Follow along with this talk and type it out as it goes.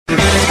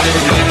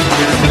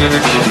Alrighty,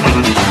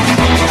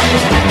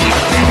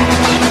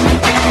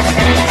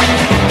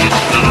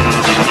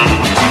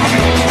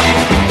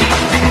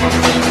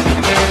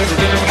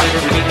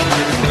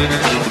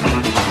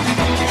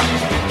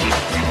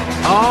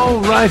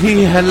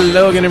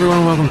 hello again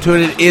everyone, welcome to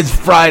it. It is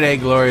Friday,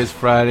 glorious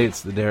Friday.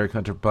 It's the Derek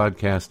Hunter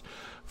podcast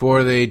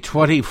for the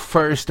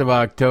 21st of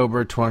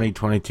October,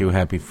 2022.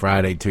 Happy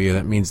Friday to you.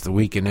 That means the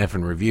Week in F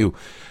and Review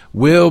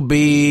will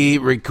be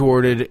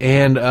recorded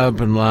and up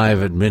and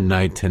live at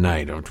midnight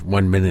tonight, or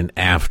 1 minute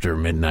after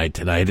midnight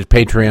tonight at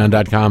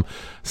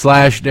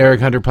patreon.com/Derek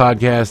Hunter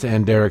podcast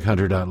and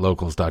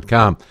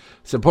DerekHunter.locals.com.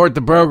 Support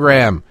the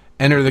program,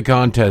 enter the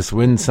contest,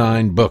 win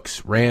signed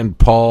books. Rand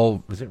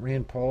Paul, is it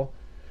Rand Paul?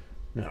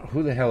 No,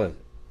 who the hell is it?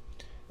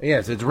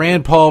 Yes, it's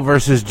Rand Paul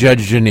versus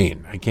Judge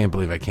Jeanine. I can't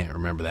believe I can't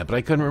remember that, but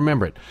I couldn't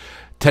remember it.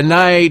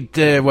 Tonight,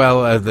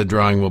 the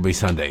drawing will be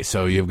Sunday,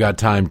 so you've got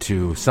time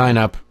to sign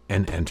up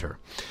and enter.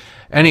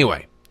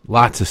 Anyway,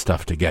 lots of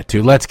stuff to get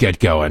to. Let's get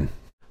going.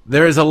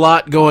 There is a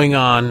lot going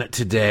on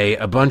today,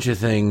 a bunch of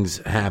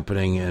things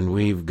happening, and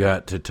we've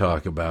got to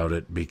talk about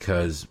it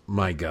because,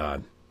 my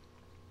God,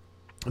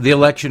 the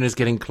election is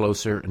getting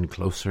closer and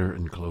closer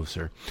and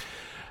closer.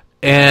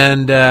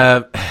 And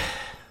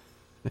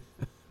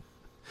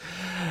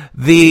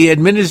the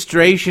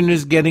administration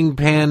is getting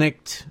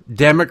panicked.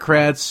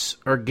 Democrats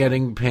are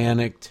getting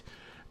panicked.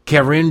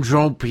 Karine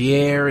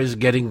Jean-Pierre is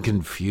getting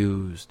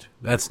confused.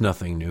 That's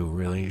nothing new,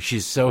 really.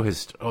 She's so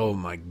oh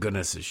my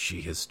goodness, is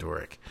she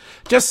historic.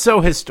 Just so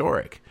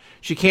historic.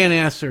 She can't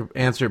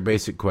answer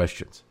basic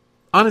questions.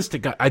 Honest to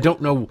God, I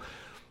don't know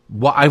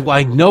why.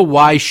 I know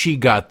why she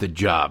got the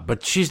job,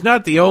 but she's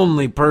not the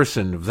only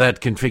person of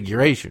that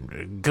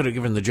configuration. Could have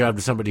given the job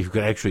to somebody who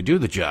could actually do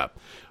the job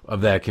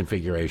of that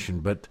configuration,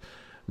 but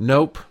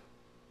nope,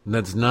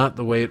 that's not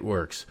the way it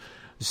works.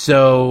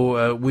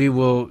 So we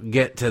will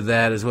get to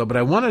that as well. But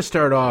I want to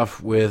start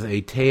off with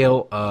a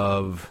tale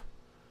of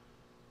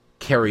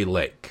Kari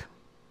Lake.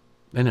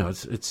 I know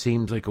it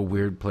seems like a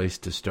weird place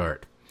to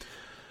start.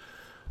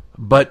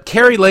 But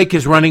Kari Lake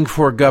is running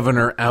for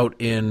governor out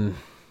in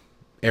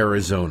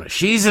Arizona.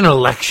 She's an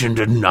election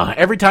denier.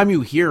 Every time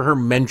you hear her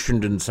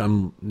mentioned in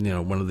some,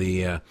 one of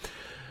the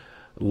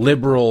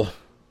liberal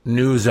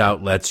news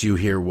outlets, you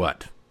hear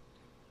what?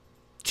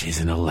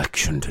 She's an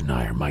election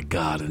denier. My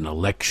God, an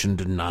election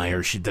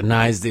denier. She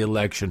denies the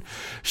election.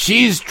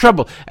 She's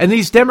trouble. And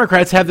these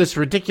Democrats have this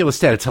ridiculous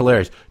stat. It's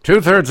hilarious.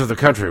 2/3 of the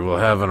country will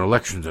have an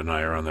election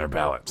denier on their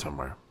ballot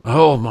somewhere.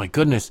 Oh, my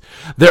goodness.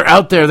 They're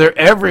out there. They're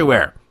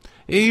everywhere.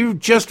 You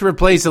just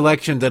replace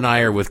election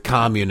denier with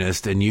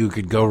communist, and you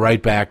could go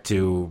right back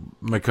to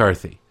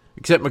McCarthy.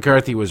 Except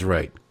McCarthy was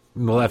right.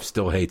 The left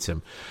still hates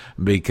him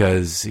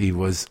because he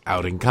was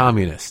outing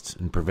communists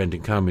and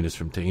preventing communists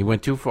from taking. He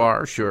went too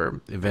far, sure,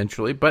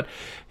 eventually, but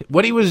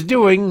what he was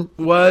doing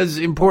was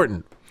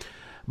important.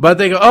 But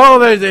they go,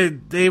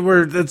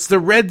 it's the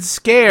Red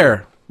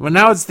Scare. Well,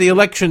 now it's the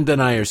election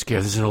denier scare.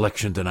 There's an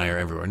election denier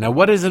everywhere. Now,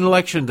 what is an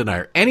election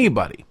denier?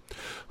 Anybody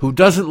who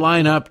doesn't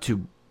line up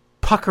to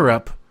pucker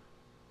up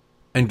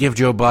and give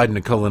Joe Biden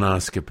a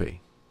colonoscopy.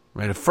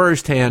 Right, a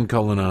first-hand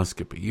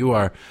colonoscopy. You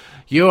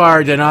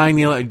are denying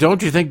the.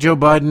 Don't you think Joe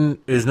Biden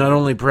is not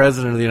only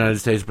president of the United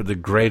States, but the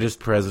greatest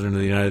president of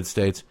the United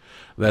States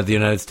that the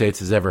United States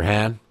has ever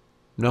had?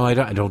 No, I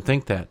don't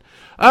think that.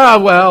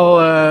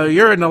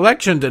 You're an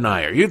election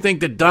denier. You think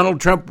that Donald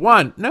Trump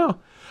won? No,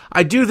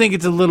 I do think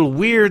it's a little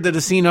weird that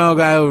a senile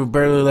guy who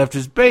barely left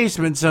his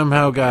basement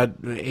somehow got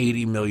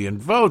 80 million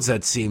votes.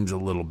 That seems a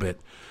little bit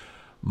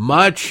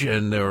much,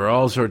 and there were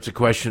all sorts of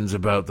questions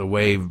about the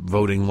way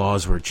voting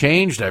laws were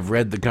changed. I've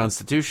read the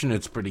Constitution.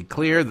 It's pretty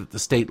clear that the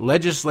state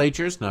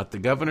legislatures, not the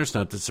governors,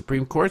 not the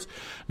Supreme Courts,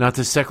 not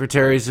the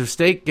secretaries of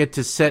state, get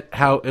to set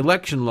how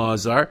election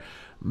laws are.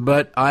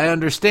 But I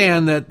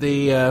understand that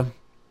the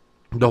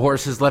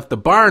horse has left the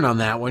barn on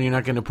that one. You're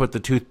not going to put the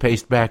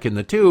toothpaste back in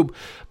the tube,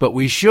 but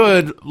we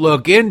should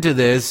look into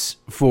this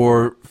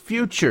for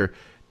future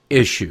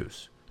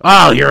issues.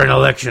 Oh, you're an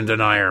election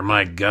denier.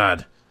 My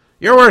God.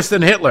 You're worse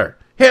than Hitler.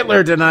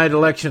 Hitler denied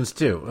elections,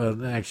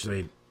 too.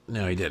 Actually,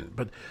 no, he didn't.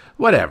 But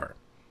whatever.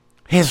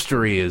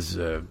 History is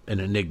an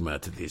enigma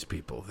to these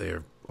people.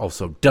 They're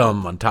also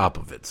dumb on top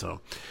of it. So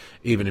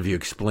even if you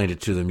explained it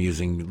to them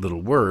using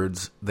little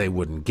words, they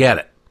wouldn't get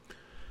it.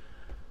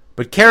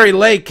 But Kari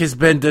Lake has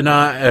been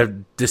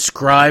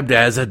described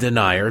as a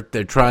denier.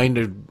 They're trying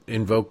to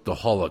invoke the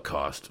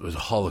Holocaust. It was a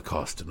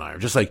Holocaust denier.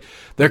 Just like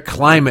they're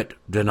climate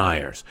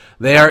deniers.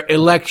 They are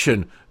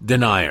election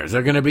deniers.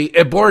 They're going to be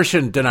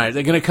abortion deniers.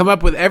 They're going to come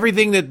up with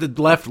everything that the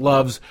left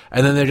loves,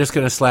 and then they're just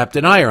going to slap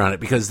denier on it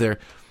because they're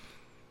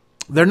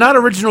not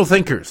original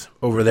thinkers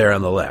over there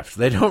on the left.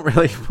 They don't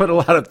really put a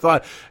lot of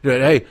thought.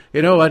 Hey,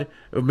 you know what?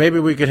 Maybe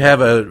we could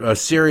have a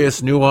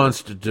serious,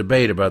 nuanced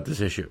debate about this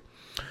issue.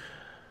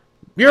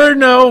 You're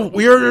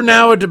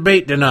now a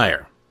debate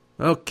denier.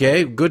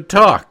 Okay, good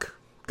talk.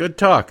 Good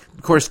talk.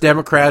 Of course,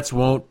 Democrats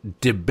won't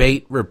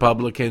debate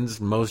Republicans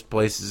in most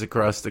places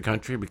across the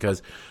country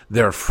because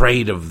they're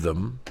afraid of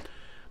them.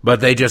 But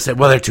they just said,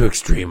 well, they're too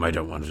extreme. I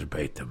don't want to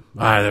debate them.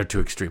 They're too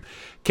extreme.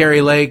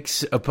 Carrie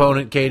Lake's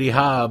opponent, Katie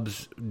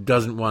Hobbs,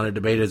 doesn't want to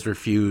debate, has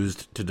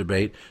refused to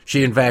debate.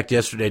 She, in fact,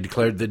 yesterday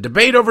declared the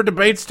debate over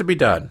debates to be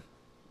done.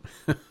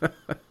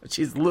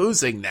 She's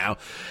losing now.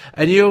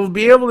 And you'll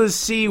be able to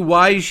see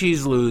why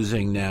she's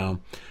losing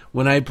now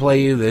when I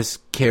play you this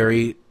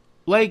Carrie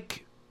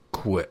Lake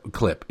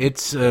clip.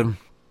 It's a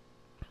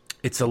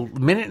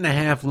minute and a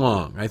half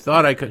long. I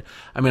thought I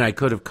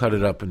could have cut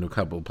it up into a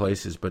couple of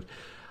places, but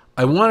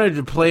I wanted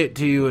to play it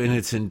to you in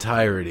its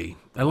entirety.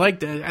 I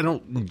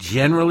don't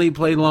generally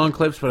play long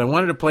clips, but I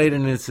wanted to play it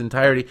in its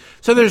entirety,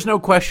 so there's no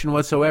question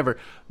whatsoever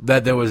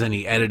that there was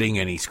any editing,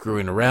 any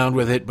screwing around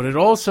with it, but it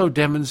also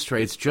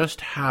demonstrates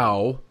just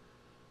how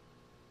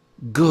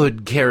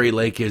good Carrie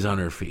Lake is on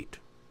her feet.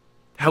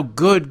 How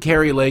good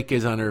Carrie Lake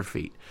is on her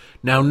feet.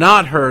 Now,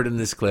 not heard in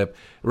this clip,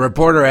 a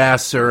reporter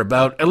asks her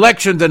about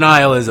election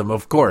denialism,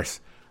 of course.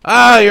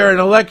 You're an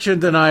election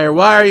denier.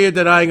 Why are you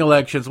denying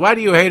elections? Why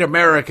do you hate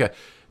America,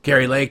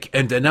 Carrie Lake,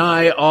 and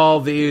deny all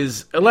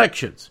these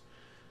elections?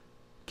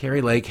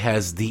 Carrie Lake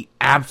has the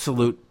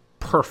absolute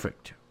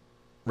perfect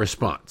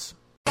response.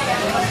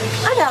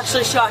 I'm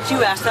actually shocked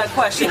you asked that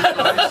question.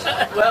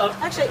 Well,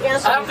 actually,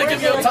 answer. I have to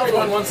give you a tough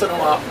one once in a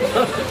while.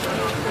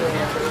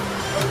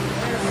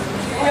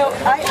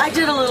 I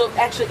did a little,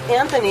 actually,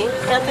 Anthony,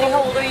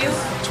 how old are you?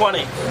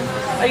 20.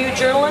 Are you a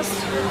journalist?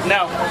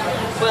 No.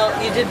 Well,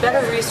 you did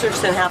better research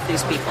than half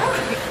these people.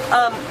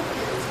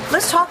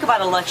 Let's talk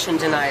about election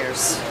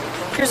deniers.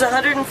 Here's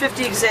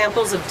 150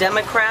 examples of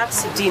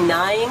Democrats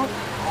denying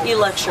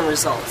election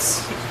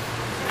results.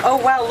 Oh,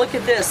 wow, look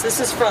at this. This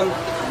is from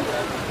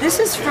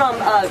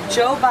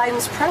Joe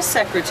Biden's press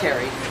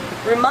secretary.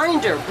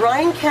 Reminder,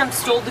 Brian Kemp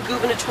stole the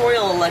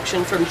gubernatorial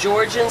election from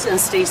Georgians and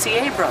Stacey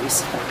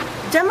Abrams.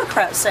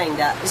 Democrats saying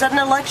that. Is that an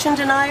election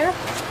denier?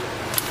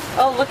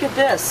 Oh, look at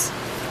this.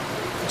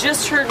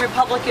 Just heard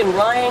Republican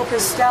Ryan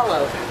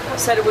Costello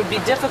said it would be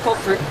difficult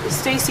for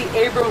Stacey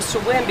Abrams to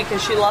win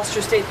because she lost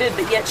her state bid,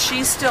 but yet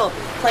she's still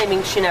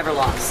claiming she never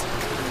lost.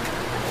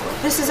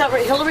 This is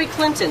outright. Hillary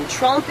Clinton.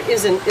 Trump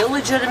is an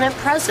illegitimate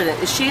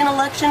president. Is she an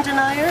election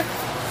denier?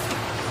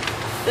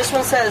 This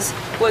one says,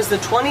 was the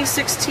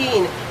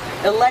 2016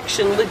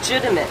 election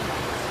legitimate?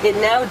 It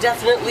now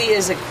definitely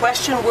is a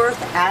question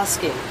worth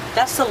asking.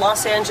 That's the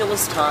Los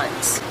Angeles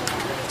Times.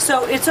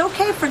 So it's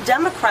okay for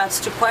Democrats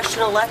to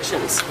question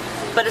elections,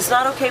 but it's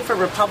not okay for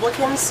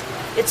Republicans.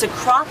 It's a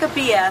crock of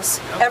BS.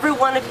 Every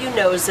one of you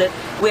knows it.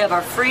 We have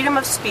our freedom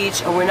of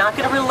speech, and we're not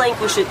going to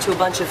relinquish it to a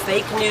bunch of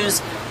fake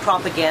news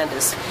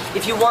propagandists.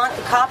 If you want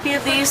a copy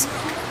of these,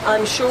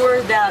 I'm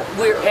sure that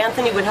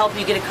Anthony would help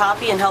you get a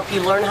copy and help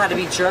you learn how to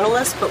be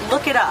journalists, but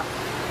look it up.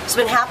 It's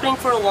been happening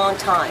for a long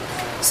time.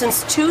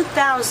 Since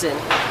 2000,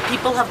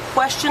 people have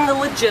questioned the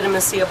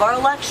legitimacy of our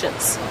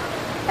elections.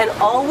 And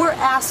all we're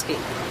asking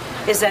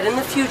is that in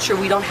the future,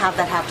 we don't have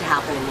to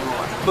happen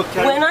anymore.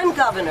 When I'm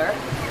governor,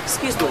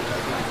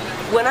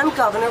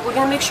 we're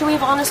going to make sure we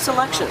have honest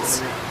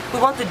elections. We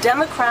want the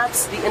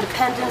Democrats, the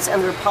Independents,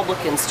 and the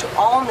Republicans to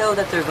all know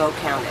that their vote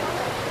counted.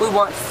 We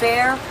want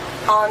fair,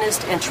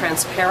 honest, and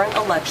transparent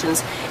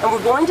elections, and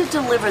we're going to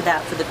deliver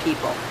that for the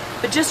people.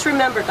 But just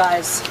remember,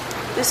 guys,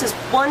 this is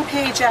one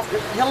page after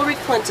Hillary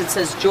Clinton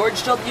says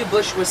George W.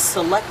 Bush was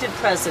selected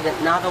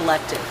president, not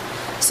elected.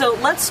 So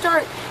let's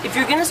start, if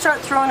you're going to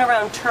start throwing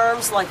around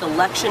terms like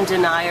election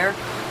denier,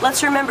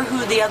 let's remember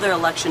who the other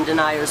election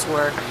deniers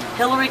were.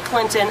 Hillary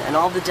Clinton and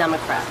all the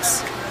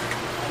Democrats.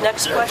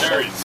 Next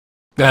question.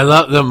 I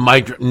love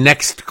my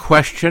next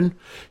question.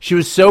 She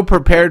was so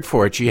prepared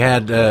for it. She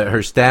had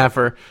her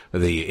staffer,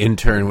 the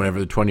intern, whatever,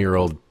 the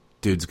 20-year-old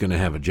dude's going to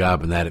have a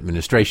job in that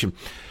administration.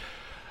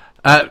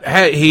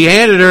 He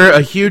handed her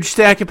a huge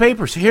stack of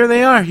papers. Here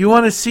they are. You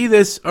want to see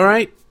this, all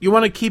right? You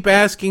want to keep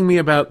asking me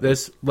about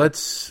this?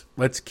 Let's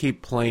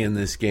keep playing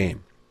this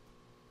game.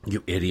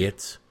 You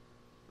idiots.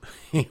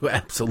 You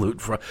absolute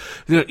fraud.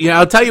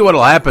 I'll tell you what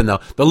will happen, though.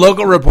 The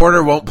local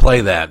reporter won't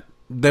play that.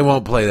 They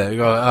won't play that. They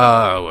go,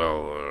 oh, well,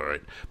 all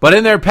right. But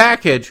in their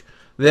package,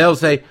 they'll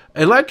say,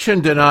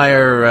 election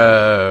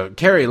denier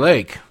Carrie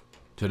Lake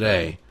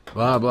today.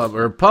 Blah, blah, blah.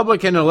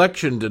 Republican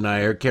election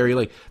denier Carrie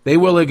Lake. They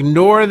will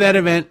ignore that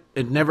event.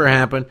 It never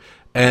happened.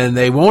 And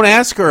they won't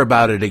ask her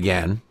about it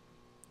again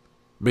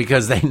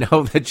because they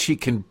know that she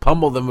can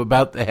pummel them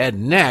about the head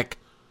and neck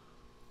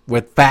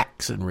with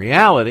facts and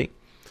reality.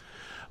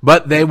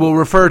 But they will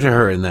refer to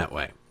her in that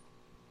way.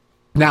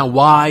 Now,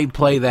 why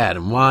play that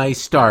and why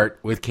start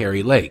with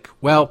Carrie Lake?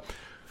 Well,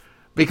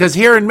 because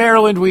here in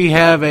Maryland we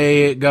have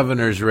a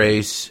governor's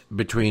race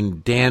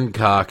between Dan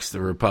Cox,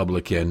 the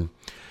Republican,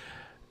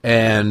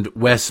 and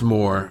Wes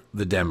Moore,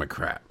 the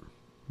Democrat.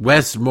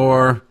 Wes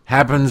Moore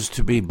happens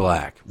to be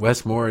black.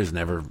 Wes Moore has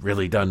never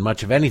really done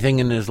much of anything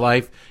in his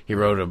life. He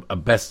wrote a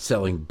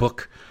best-selling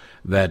book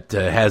that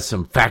has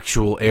some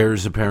factual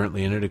errors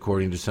apparently in it,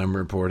 according to some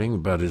reporting,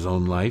 about his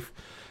own life,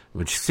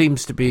 which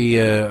seems to be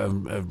a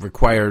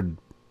required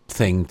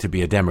thing to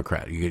be a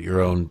Democrat. You get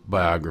your own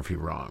biography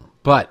wrong.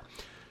 But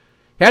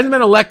he hasn't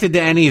been elected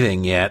to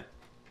anything yet.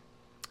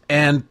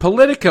 And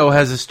Politico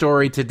has a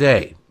story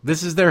today.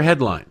 This is their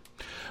headline.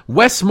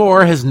 Wes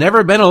Moore has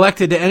never been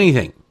elected to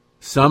anything.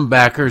 Some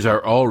backers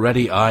are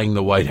already eyeing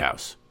the White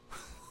House.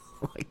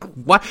 Like,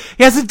 what?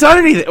 He hasn't done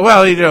anything.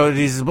 Well,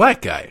 he's a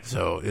black guy,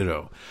 so,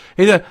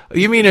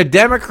 you mean a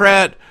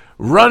Democrat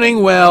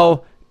running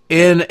well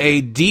in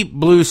a deep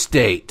blue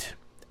state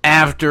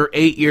after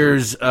 8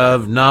 years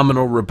of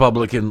nominal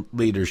Republican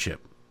leadership?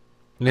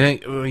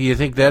 You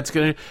think that's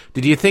going to,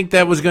 did you think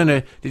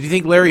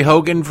Larry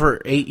Hogan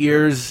for 8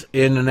 years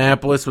in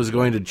Annapolis was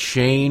going to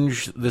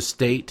change the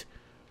state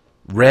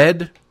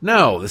red?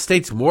 No, the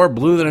state's more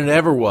blue than it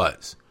ever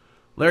was.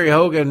 Larry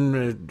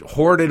Hogan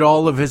hoarded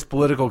all of his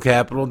political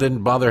capital,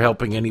 didn't bother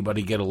helping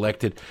anybody get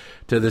elected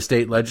to the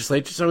state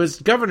legislature, so his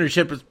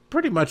governorship is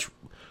pretty much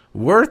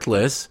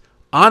worthless.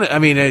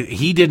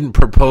 He didn't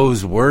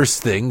propose worse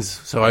things,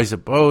 so I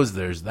suppose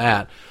there's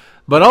that.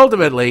 But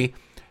ultimately,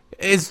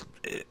 his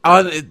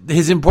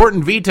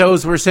important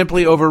vetoes were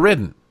simply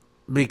overridden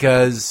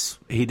because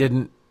he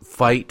didn't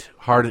fight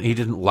hard. He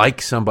didn't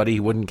like somebody. He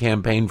wouldn't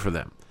campaign for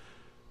them.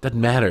 Doesn't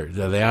matter.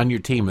 Are they on your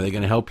team? Are they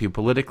going to help you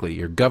politically?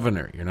 You're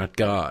governor. You're not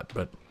God.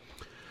 But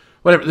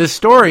whatever. This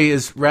story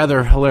is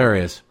rather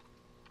hilarious.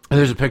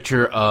 There's a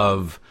picture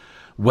of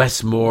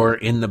Wes Moore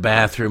in the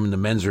bathroom, in the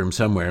men's room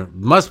somewhere.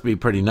 Must be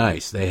pretty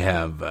nice. They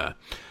have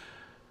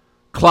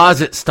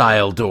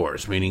closet-style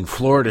doors, meaning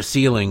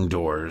floor-to-ceiling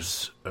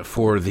doors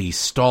for the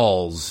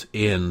stalls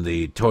in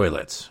the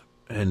toilets.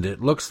 And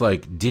it looks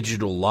like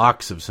digital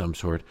locks of some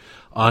sort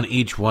on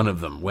each one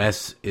of them.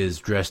 Wes is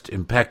dressed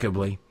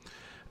impeccably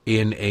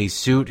in a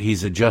suit.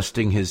 He's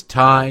adjusting his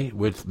tie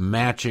with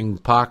matching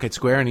pocket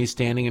square, and he's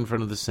standing in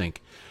front of the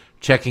sink,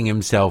 checking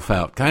himself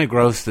out. Kind of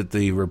gross that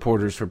the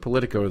reporters for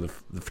Politico, or the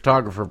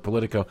photographer for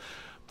Politico,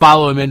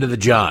 follow him into the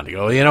John. You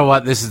go, you know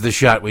what, this is the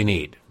shot we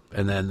need.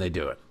 And then they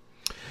do it.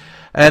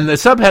 And the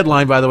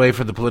subheadline, by the way,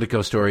 for the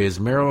Politico story is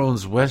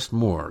Maryland's Wes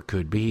Moore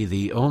could be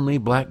the only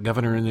black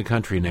governor in the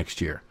country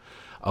next year.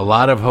 A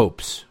lot of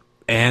hopes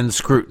and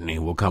scrutiny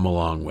will come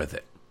along with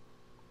it.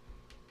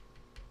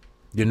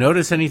 You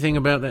notice anything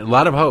about that? A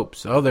lot of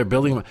hopes. Oh, they're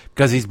building him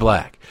because he's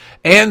black.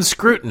 And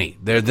scrutiny.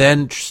 They're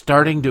then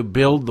starting to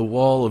build the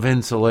wall of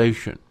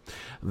insulation.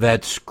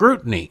 That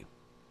scrutiny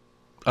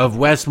of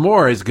Wes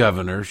Moore as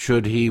governor,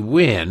 should he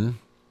win,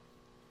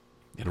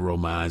 it'll roll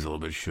my eyes a little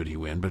bit, should he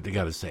win, but you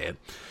got to say it.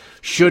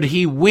 Should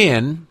he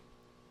win,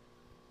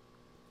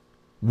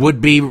 would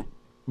be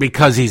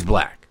because he's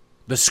black.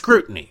 The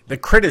scrutiny, the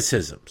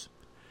criticisms.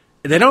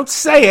 They don't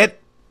say it.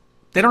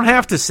 They don't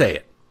have to say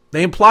it.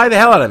 They imply the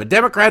hell out of it.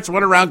 Democrats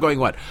went around going,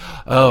 what?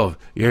 Oh,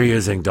 you're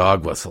using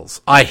dog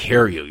whistles. I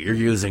hear you. You're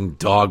using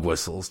dog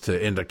whistles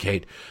to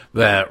indicate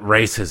that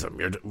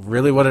racism.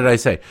 Really, what did I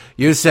say?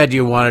 You said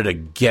you wanted to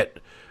get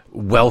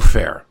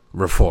welfare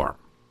reform.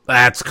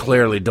 That's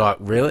clearly dog.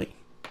 Really?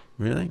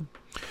 Really?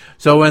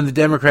 So when the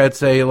Democrats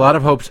say a lot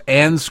of hopes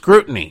and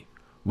scrutiny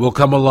will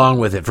come along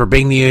with it for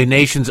being the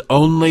nation's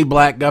only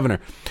black governor,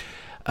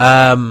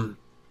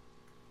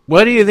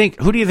 what do you think?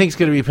 Who do you think is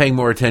going to be paying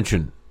more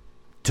attention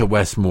to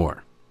Wes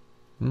Moore?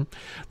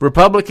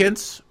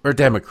 Republicans or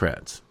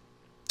Democrats?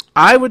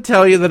 I would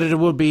tell you that it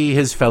will be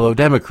his fellow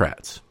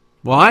Democrats.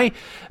 Why?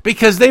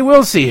 Because they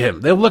will see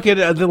him. They'll look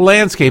at the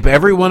landscape.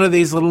 Every one of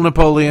these little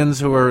Napoleons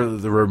who are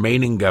the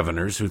remaining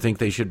governors who think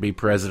they should be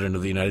president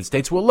of the United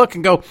States will look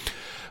and go,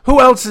 who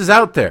else is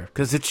out there?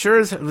 Because it sure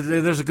is,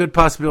 there's a good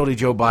possibility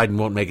Joe Biden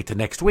won't make it to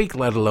next week,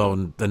 let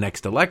alone the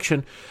next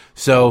election.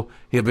 So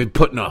he'll be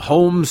put in a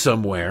home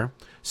somewhere.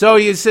 So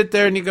you sit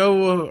there and you go,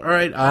 well, all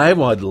right, I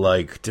would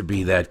like to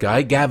be that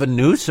guy. Gavin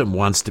Newsom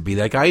wants to be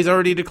that guy. He's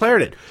already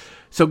declared it.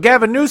 So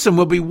Gavin Newsom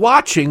will be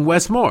watching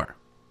Wes Moore.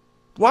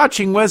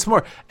 Watching Wes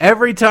Moore.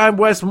 Every time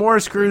Wes Moore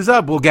screws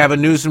up, will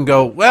Gavin Newsom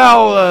go,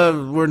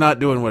 well, we're not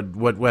doing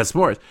what Wes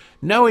Moore is.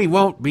 No, he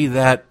won't be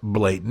that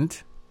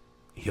blatant.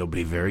 He'll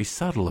be very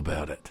subtle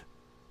about it.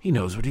 He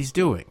knows what he's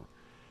doing.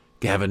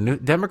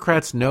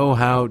 Democrats know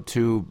how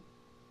to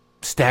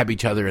stab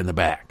each other in the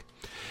back.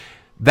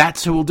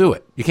 That's who will do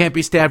it. You can't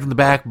be stabbed in the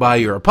back by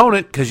your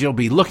opponent because you'll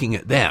be looking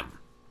at them.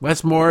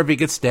 Wes Moore, if he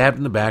gets stabbed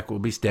in the back, will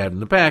be stabbed in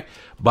the back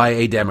by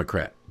a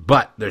Democrat.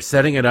 But they're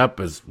setting it up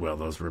as, well,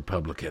 those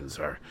Republicans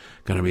are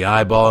going to be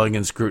eyeballing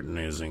and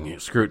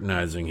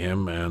scrutinizing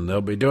him, and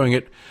they'll be doing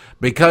it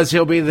because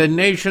he'll be the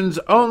nation's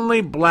only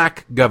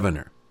black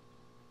governor.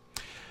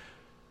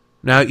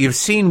 Now, you've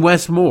seen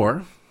Wes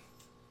Moore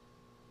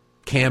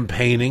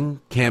campaign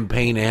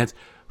ads.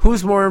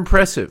 Who's more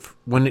impressive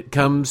when it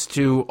comes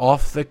to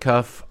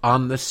off-the-cuff,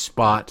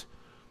 on-the-spot,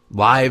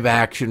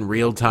 live-action,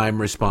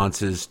 real-time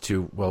responses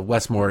to, well,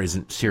 Wes Moore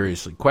isn't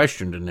seriously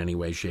questioned in any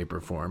way, shape,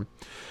 or form,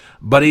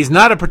 but he's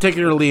not a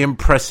particularly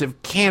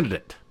impressive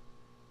candidate.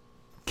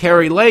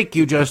 Carrie Lake,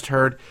 you just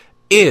heard,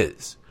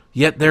 is.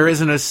 Yet there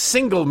isn't a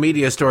single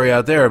media story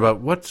out there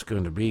about what's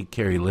going to be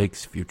Carrie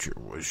Lake's future.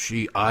 Was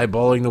she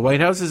eyeballing the White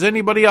House? Is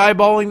anybody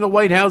eyeballing the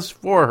White House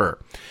for her?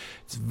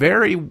 It's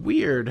very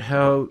weird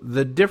how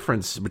the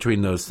difference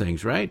between those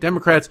things, right?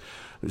 Democrats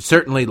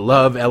certainly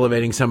love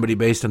elevating somebody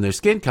based on their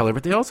skin color,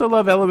 but they also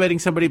love elevating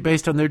somebody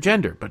based on their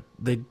gender. But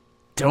they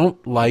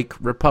don't like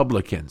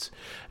Republicans.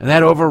 And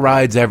that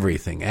overrides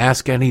everything.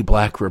 Ask any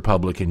black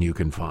Republican you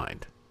can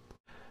find.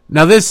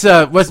 Now this,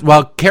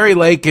 Carrie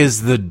Lake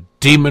is the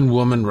demon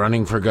woman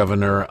running for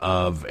governor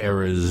of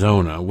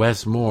Arizona.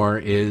 Wes Moore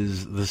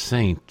is the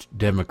saint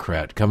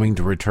Democrat coming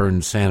to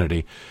return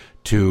sanity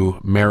to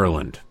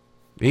Maryland.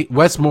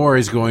 Wes Moore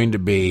is going to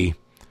be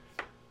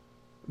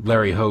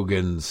Larry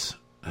Hogan's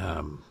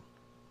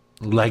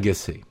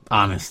legacy,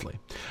 honestly.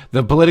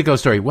 The Politico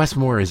story, Wes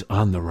Moore is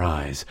on the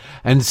rise.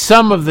 And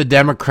some of the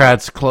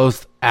Democrats'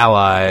 close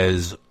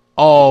allies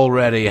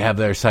already have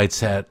their sights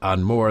set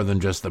on more than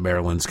just the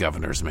Maryland's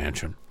governor's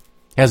mansion.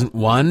 He hasn't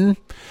won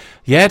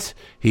yet.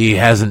 He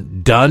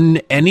hasn't done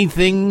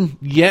anything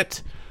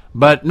yet.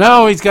 But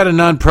no, he's got a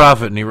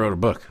nonprofit and he wrote a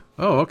book.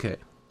 Oh, okay.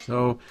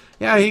 So,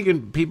 yeah,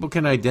 people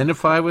can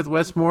identify with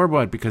Wes Moore,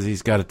 but because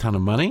he's got a ton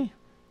of money?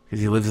 Because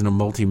he lives in a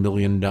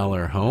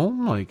multi-million-dollar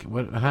home? Like,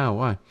 what? How?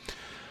 Why?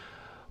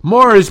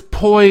 Moore is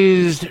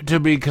poised to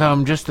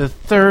become just the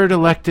third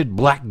elected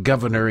black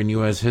governor in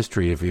U.S.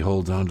 history if he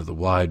holds on to the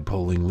wide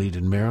polling lead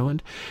in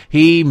Maryland.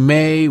 He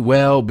may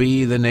well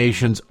be the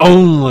nation's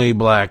only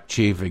black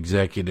chief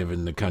executive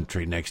in the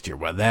country next year.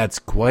 Well, that's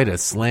quite a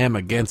slam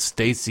against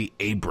Stacey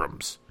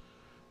Abrams.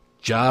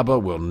 Jabba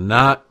will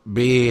not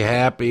be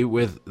happy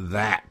with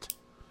that.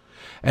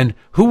 And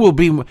who will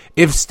be,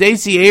 if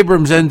Stacey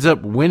Abrams ends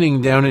up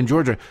winning down in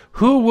Georgia,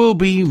 who will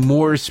be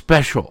more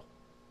special?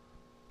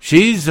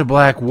 She's a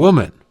black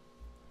woman.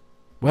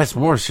 Wes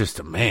Moore's just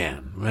a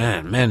man.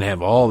 Men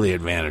have all the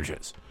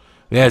advantages.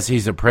 Yes,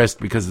 he's oppressed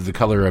because of the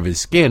color of his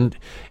skin.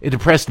 It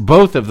oppressed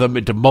both of them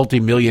into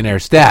multimillionaire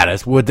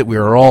status. Would that we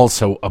were all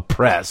so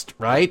oppressed,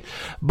 right?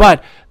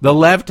 But the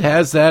left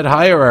has that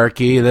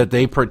hierarchy that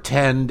they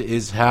pretend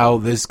is how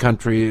this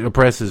country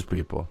oppresses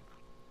people.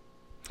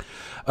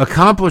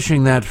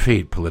 Accomplishing that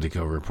feat,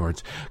 Politico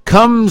reports,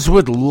 comes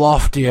with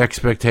lofty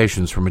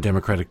expectations from a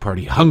Democratic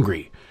Party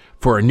hungry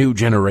for a new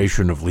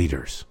generation of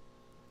leaders.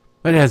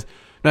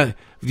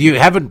 You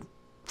haven't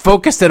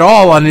focused at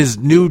all on his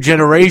new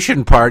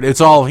generation part.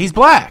 It's all, he's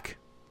black.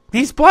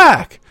 He's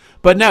black.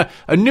 But now,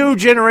 a new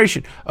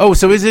generation. Oh,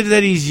 so is it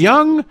that he's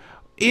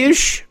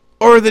young-ish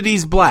or that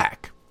he's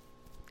black?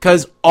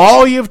 Because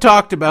all you've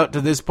talked about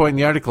to this point in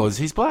the article is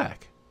he's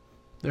black.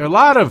 There are a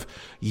lot of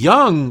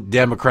young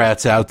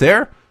Democrats out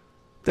there.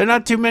 There are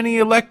not too many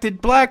elected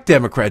black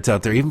Democrats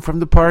out there, even from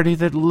the party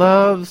that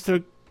loves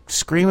to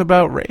scream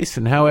about race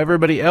and how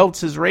everybody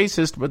else is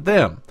racist but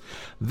them.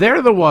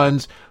 They're the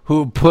ones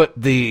who put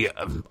the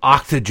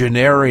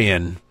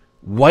octogenarian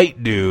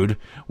white dude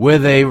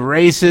with a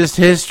racist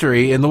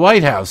history in the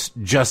White House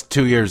just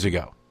 2 years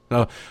ago.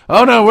 So,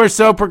 oh no, we're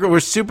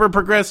super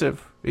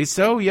progressive. He's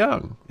so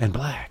young and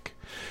black.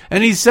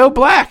 And he's so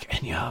black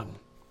and young.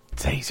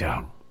 He's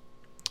young.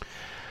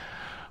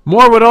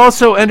 Moore would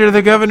also enter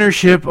the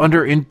governorship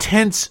under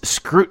intense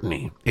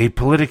scrutiny, a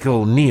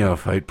political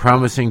neophyte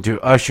promising to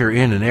usher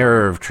in an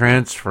era of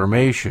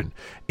transformation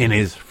in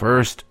his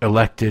first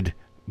elected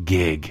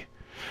gig.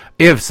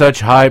 If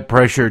such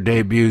high-pressure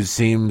debuts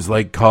seems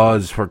like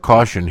cause for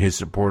caution, his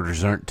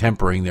supporters aren't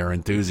tempering their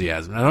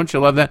enthusiasm. Now, don't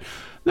you love that?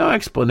 No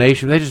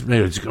explanation. They just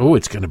made it,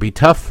 it's going to be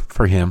tough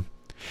for him.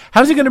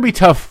 How's it going to be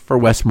tough for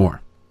Wes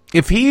Moore?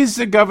 If he's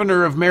the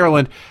governor of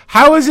Maryland,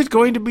 how is it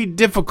going to be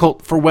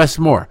difficult for Wes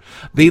Moore?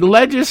 The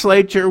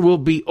legislature will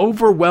be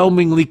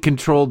overwhelmingly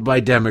controlled by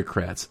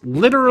Democrats.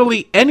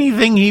 Literally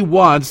anything he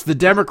wants, the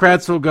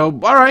Democrats will go,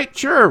 all right,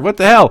 sure, what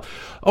the hell?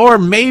 Or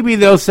maybe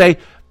they'll say,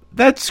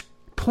 that's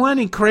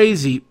plenty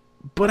crazy,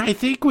 but I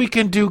think we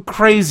can do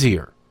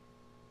crazier.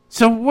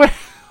 So what?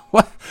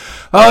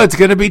 Oh, it's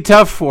going to be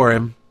tough for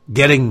him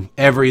getting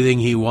everything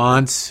he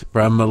wants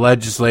from a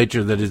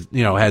legislature that is,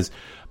 has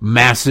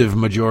massive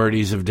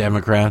majorities of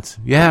Democrats.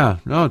 Yeah,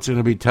 no, it's going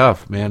to be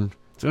tough, man.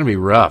 It's going to be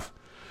rough.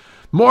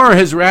 Moore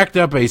has racked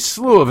up a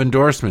slew of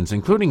endorsements,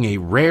 including a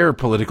rare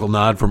political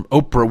nod from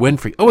Oprah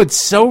Winfrey. Oh, it's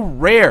so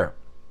rare.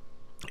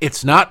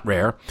 It's not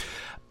rare.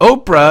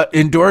 Oprah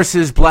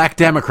endorses black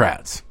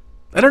Democrats.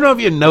 I don't know if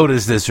you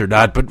noticed this or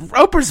not, but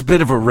Oprah's a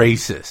bit of a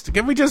racist.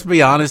 Can we just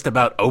be honest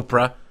about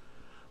Oprah?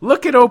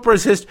 Look at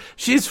Oprah's history.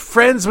 She's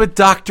friends with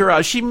Dr.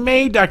 Oz. She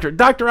made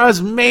Dr. Oz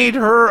made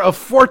her a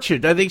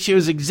fortune. I think she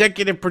was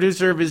executive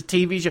producer of his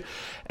TV show.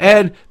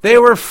 And they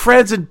were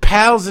friends and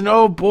pals, and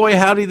oh boy,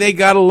 howdy, they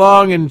got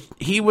along. And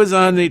they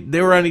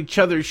were on each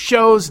other's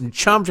shows and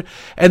chummed.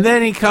 And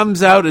then he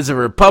comes out as a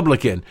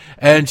Republican.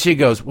 And she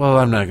goes, well,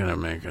 I'm not going to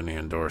make any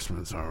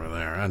endorsements over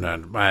there.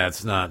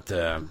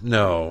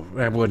 No,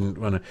 I wouldn't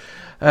want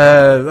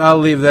to. I'll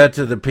leave that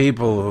to the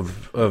people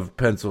of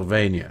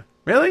Pennsylvania.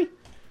 Really?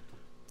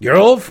 You're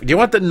old? Do you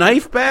want the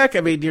knife back? I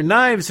mean, your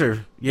knives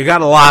you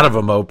got a lot of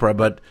them, Oprah,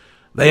 but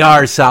they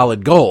are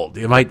solid gold.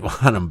 You might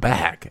want them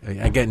back.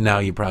 I get now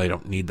you probably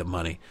don't need the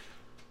money.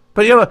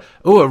 But,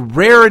 a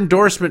rare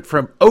endorsement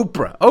from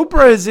Oprah.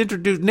 Oprah has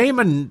introduced,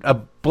 name a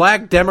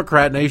black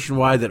Democrat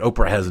nationwide that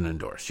Oprah hasn't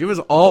endorsed. She was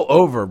all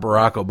over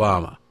Barack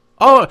Obama.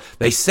 Oh,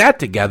 they sat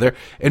together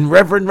in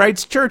Reverend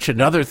Wright's church.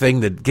 Another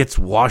thing that gets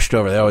washed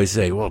over. They always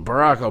say, well,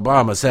 Barack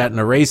Obama sat in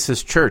a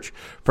racist church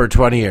for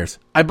 20 years.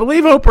 I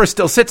believe Oprah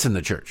still sits in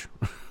the church.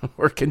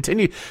 Or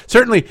continue.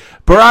 Certainly,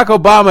 Barack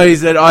Obama, he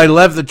said, I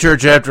left the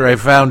church after I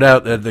found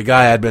out that the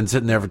guy I'd been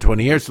sitting there for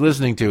 20 years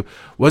listening to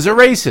was a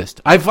racist.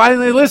 I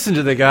finally listened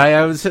to the guy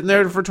I was sitting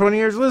there for 20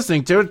 years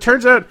listening to. It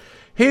turns out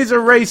he's a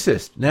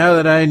racist. Now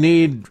that I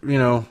need,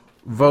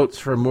 votes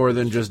from more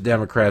than just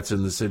Democrats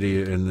in the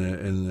city,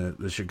 in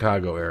the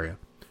Chicago area.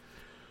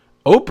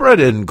 Oprah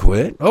didn't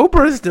quit.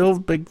 Oprah is still a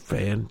big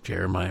fan.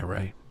 Jeremiah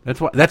Wright.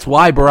 That's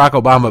why Barack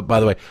Obama, by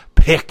the way,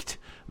 picked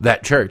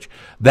that church.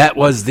 That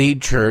was the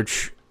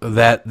church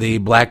that the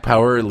Black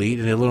Power elite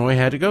in Illinois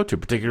had to go to,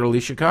 particularly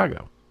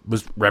Chicago. It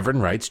was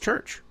Reverend Wright's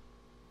church.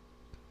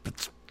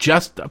 It's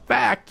just a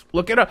fact.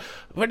 Look it up.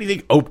 What do you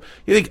think?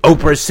 You think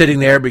Oprah's sitting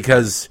there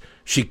because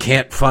she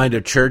can't find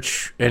a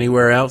church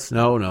anywhere else?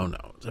 No.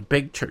 It's a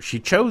big church. She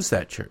chose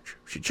that church.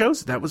 She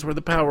chose it. That was where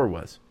the power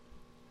was.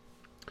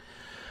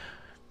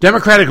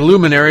 Democratic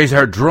luminaries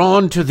are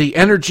drawn to the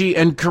energy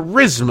and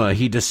charisma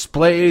he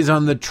displays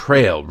on the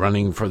trail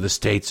running for the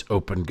state's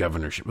open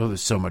governorship. Oh, there's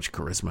so much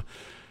charisma.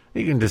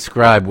 You can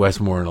describe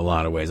Westmore in a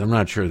lot of ways. I'm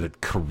not sure that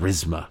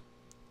charisma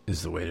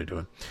is the way to do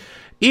it.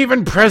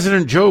 Even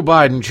President Joe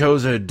Biden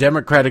chose a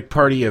Democratic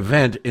Party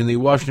event in the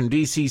Washington,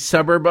 D.C.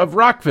 suburb of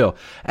Rockville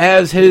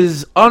as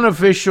his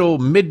unofficial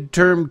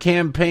midterm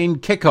campaign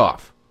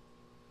kickoff.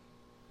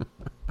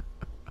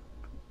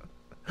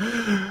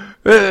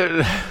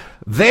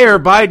 There,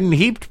 Biden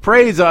heaped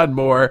praise on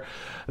Moore,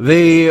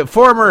 the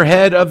former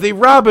head of the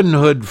Robin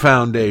Hood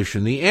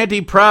Foundation, the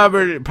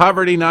anti-poverty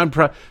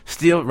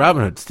nonprofit.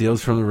 Robin Hood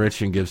steals from the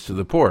rich and gives to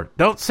the poor.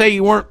 Don't say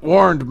you weren't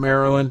warned,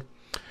 Maryland.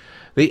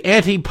 The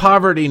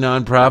anti-poverty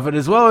nonprofit,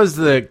 as well as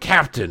the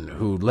captain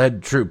who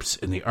led troops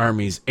in the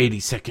Army's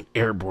 82nd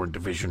Airborne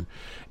Division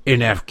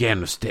in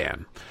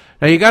Afghanistan.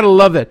 Now, you got to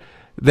love that.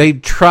 They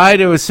try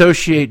to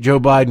associate Joe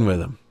Biden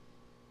with him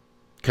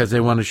because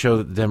they want to show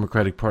that the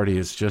Democratic Party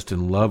is just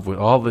in love with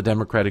all the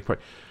Democratic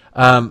Party.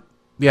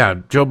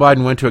 Joe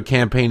Biden went to a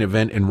campaign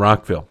event in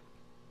Rockville.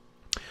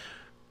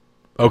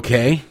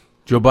 Okay.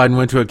 Joe Biden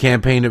went to a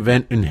campaign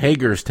event in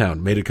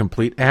Hagerstown, made a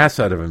complete ass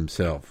out of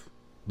himself.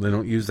 They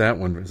don't use that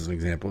one as an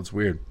example. It's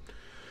weird.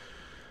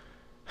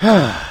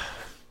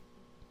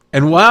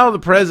 And while the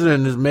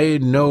president has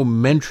made no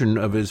mention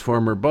of his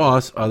former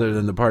boss, other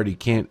than the party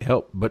can't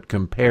help but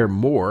compare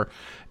Moore,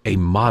 a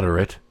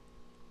moderate.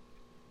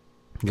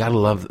 Gotta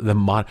love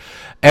the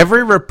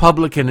every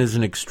Republican is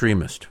an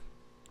extremist.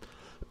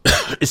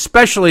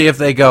 Especially if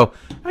they go,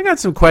 I got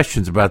some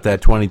questions about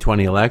that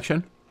 2020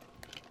 election.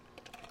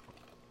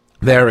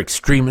 They're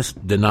extremists,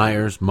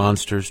 deniers,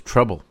 monsters,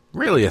 trouble.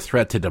 Really a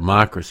threat to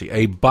democracy,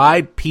 a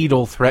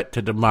bipedal threat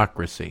to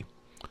democracy.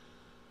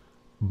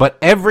 But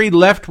every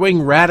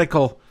left-wing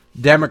radical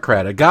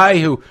Democrat, a guy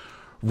who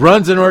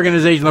runs an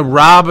organization like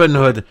Robin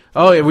Hood,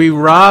 we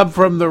rob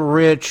from the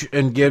rich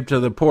and give to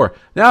the poor.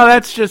 Now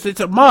it's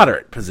a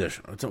moderate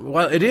position.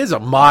 It is a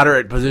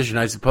moderate position,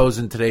 I suppose,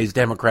 in today's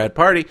Democrat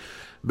Party,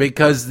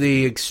 because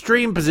the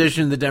extreme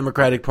position in the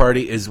Democratic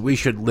Party is we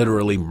should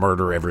literally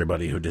murder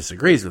everybody who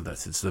disagrees with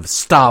us. It's the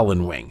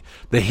Stalin wing,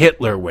 the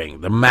Hitler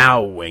wing, the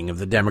Mao wing of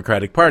the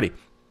Democratic Party.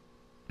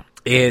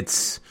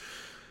 It's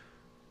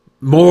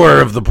more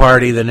of the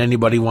party than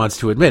anybody wants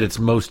to admit. It's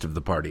most of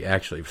the party,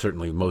 actually,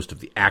 certainly most of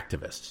the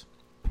activists.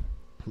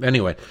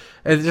 Anyway,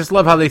 I just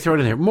love how they throw it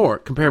in here.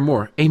 Compare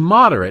Moore, a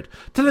moderate,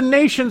 to the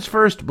nation's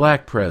first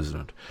black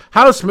president.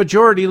 House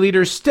Majority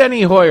Leader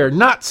Steny Hoyer,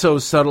 not so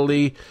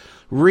subtly,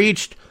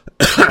 reached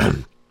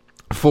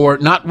for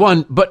not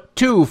one, but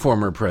two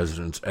former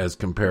presidents as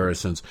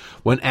comparisons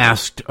when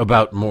asked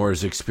about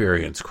Moore's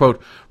experience.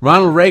 Quote,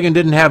 Ronald Reagan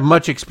didn't have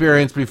much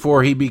experience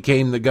before he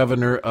became the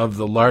governor of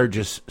the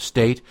largest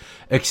state,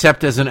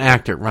 except as an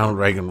actor. Ronald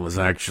Reagan was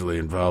actually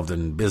involved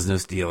in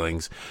business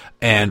dealings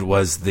and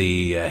was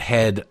the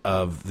head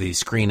of the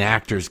Screen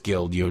Actors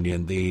Guild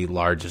Union, the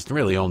largest,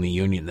 really only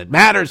union that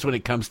matters when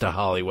it comes to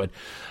Hollywood.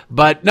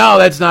 But no,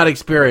 that's not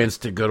experience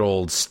to good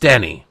old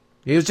Steny.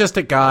 He was just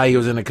a guy. He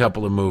was in a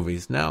couple of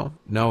movies. No,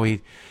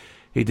 he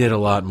did a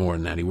lot more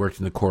than that. He worked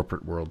in the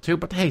corporate world, too.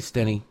 But, hey,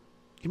 Steny,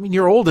 I mean,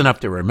 you're old enough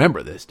to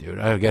remember this, dude.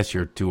 I guess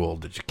you're too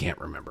old that you can't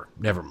remember.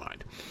 Never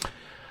mind.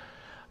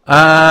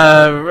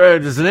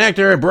 As an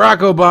actor,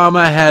 Barack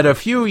Obama had a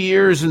few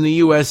years in the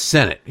U.S.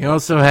 Senate. He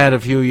also had a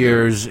few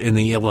years in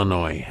the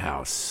Illinois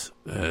House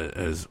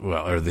as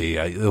well, or the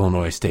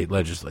Illinois State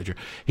Legislature.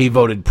 He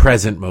voted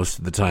present most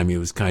of the time. He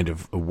was kind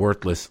of a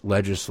worthless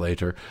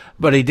legislator,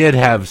 but he did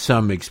have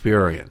some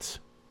experience.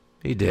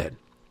 He did.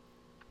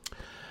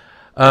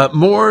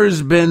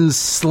 Moore's been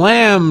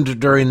slammed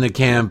during the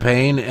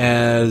campaign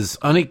as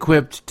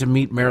unequipped to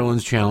meet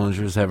Maryland's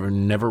challengers,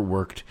 having never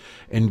worked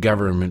in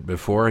government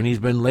before, and he's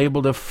been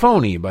labeled a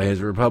phony by his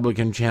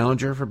Republican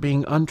challenger for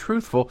being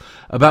untruthful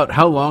about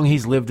how long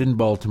he's lived in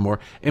Baltimore,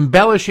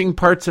 embellishing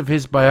parts of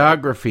his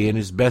biography in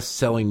his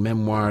best-selling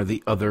memoir,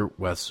 The Other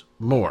Wes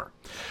Moore.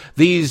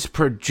 These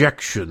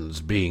projections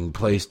being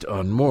placed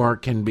on Moore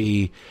can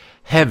be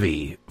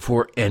heavy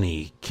for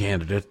any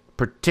candidate,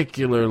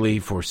 particularly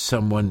for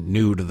someone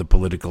new to the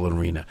political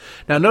arena.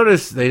 Now,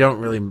 notice they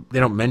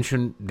don't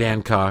mention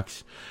Dan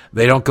Cox.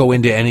 They don't go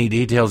into any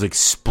details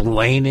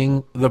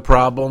explaining the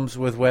problems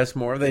with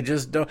Westmore. They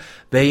just don't.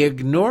 They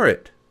ignore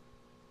it.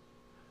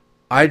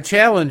 I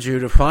challenge you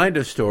to find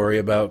a story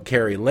about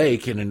Kari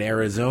Lake in an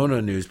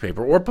Arizona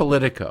newspaper, or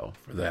Politico,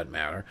 for that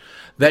matter,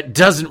 that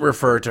doesn't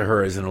refer to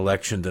her as an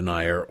election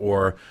denier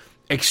or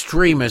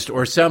extremist,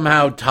 or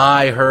somehow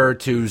tie her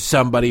to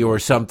somebody or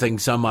something,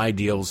 some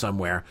ideal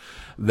somewhere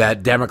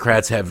that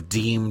Democrats have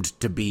deemed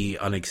to be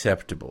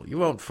unacceptable. You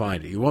won't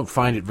find it. You won't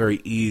find it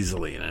very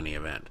easily in any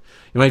event.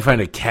 You might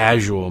find a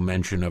casual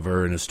mention of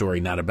her in a story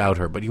not about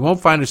her, but you won't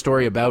find a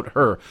story about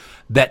her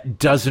that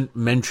doesn't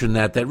mention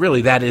that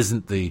really that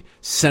isn't the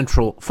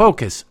central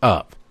focus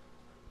of.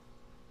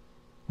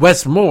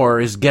 Wes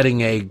Moore is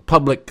getting a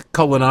public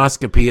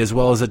colonoscopy as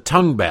well as a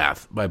tongue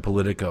bath by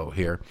Politico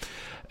here.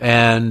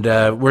 And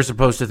we're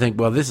supposed to think,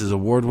 well, this is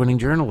award-winning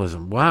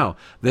journalism. Wow,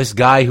 this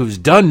guy who's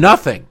done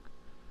nothing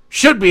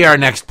should be our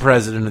next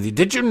president of the...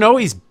 Did you know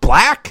he's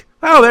black?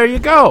 Oh, there you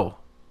go.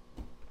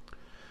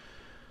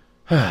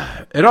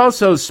 It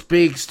also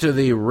speaks to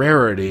the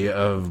rarity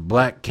of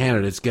black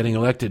candidates getting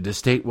elected to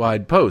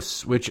statewide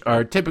posts, which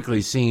are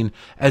typically seen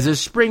as a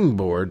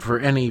springboard for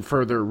any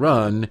further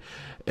run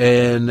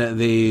in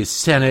the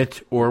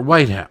Senate or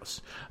White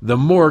House. The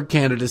Moore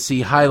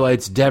candidacy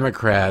highlights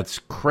Democrats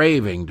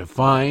craving to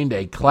find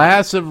a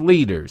class of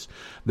leaders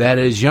that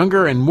is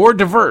younger and more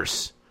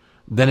diverse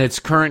than its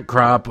current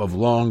crop of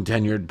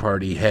long-tenured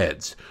party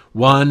heads,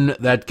 one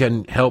that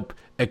can help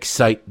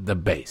excite the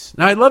base.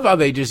 Now, I love how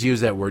they just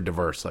use that word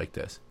diverse like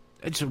this.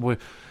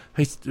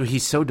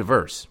 He's so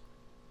diverse.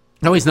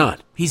 No, he's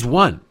not. He's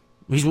one.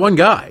 He's one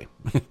guy.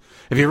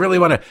 If you really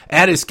want to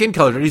add his skin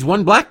color, he's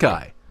one black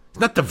guy. It's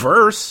not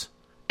diverse.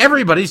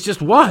 Everybody's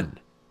just one,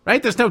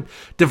 right? There's no...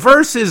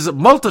 Diverse is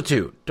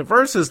multitude.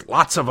 Diverse is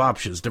lots of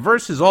options.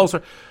 Diverse is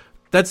also...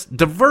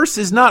 Diverse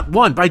is not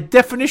one. By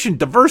definition,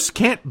 diverse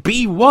can't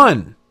be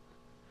one.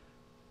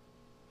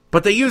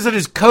 But they use it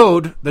as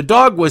code. The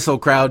dog whistle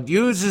crowd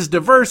uses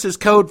diverse as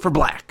code for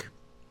black.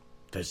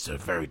 That's a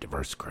very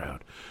diverse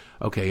crowd.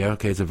 Okay,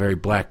 it's a very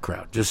black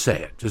crowd. Just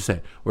say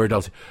it. We're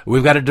adults.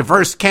 We've got a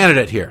diverse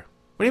candidate here.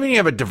 What do you mean you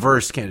have a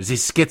diverse candidate? Is he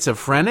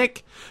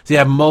schizophrenic? Does he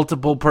have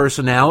multiple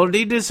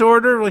personality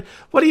disorder?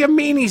 What do you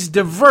mean he's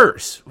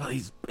diverse? Well,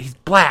 he's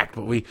black,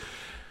 but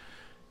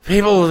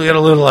people get a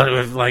little,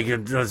 like,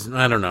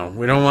 I don't know.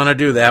 We don't want to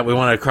do that. We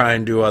want to try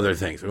and do other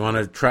things. We want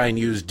to try and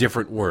use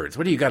different words.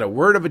 What do you got, a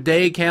word of a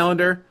day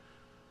calendar?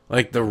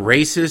 Like the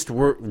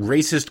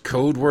racist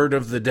code word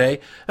of the day?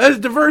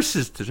 Diverse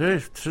is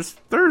today. Just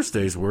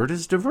Thursday's word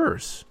is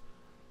diverse.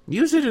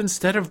 Use it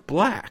instead of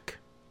black.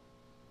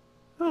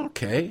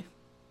 Okay.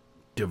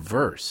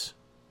 Diverse.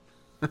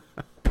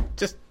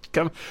 Just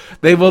come.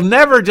 They will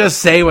never just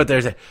say what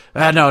they're saying.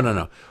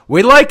 No.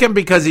 We like him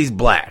because he's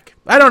black.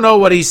 I don't know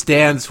what he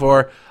stands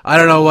for. I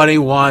don't know what he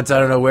wants. I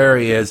don't know where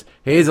he is.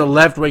 He's a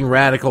left-wing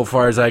radical,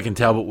 far as I can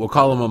tell, but we'll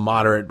call him a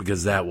moderate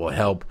because that will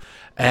help.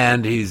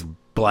 And he's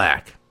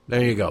black.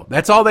 There you go.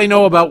 That's all they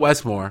know about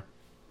Westmore.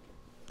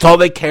 That's all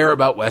they care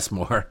about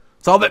Westmore.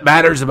 It's all that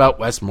matters about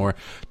Westmore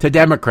to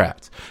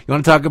Democrats. You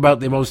want to talk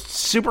about the most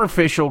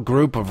superficial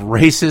group of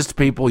racist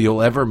people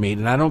you'll ever meet,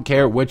 and I don't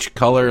care which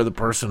color of the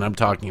person I'm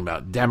talking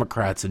about,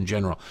 Democrats in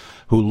general,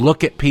 who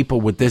look at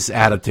people with this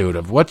attitude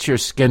of, what's your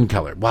skin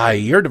color? Why,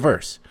 you're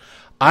diverse.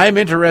 I'm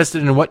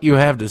interested in what you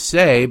have to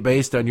say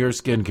based on your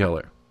skin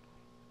color.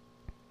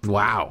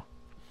 Wow.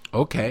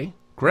 Okay,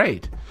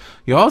 great.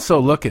 You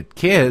also look at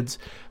kids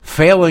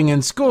failing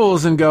in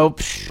schools and go,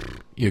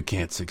 you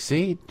can't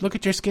succeed. Look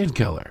at your skin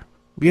color.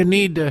 You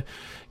need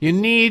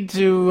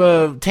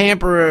to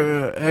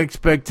tamper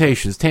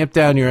expectations, tamp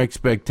down your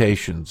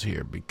expectations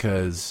here,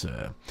 because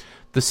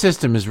the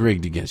system is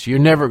rigged against you. You're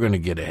never going to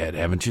get ahead.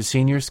 Haven't you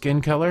seen your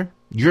skin color?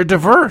 You're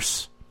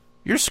diverse.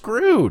 You're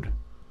screwed.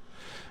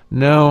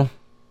 No,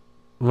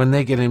 when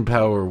they get in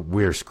power,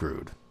 we're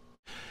screwed.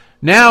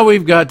 Now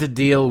we've got to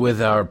deal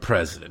with our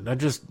president. I'm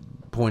just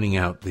pointing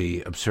out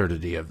the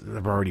absurdity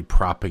of already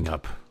propping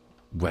up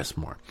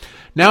Westmore.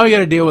 Now we got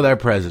to deal with our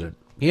president.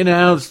 He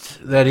announced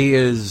that he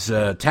is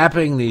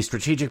tapping the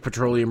Strategic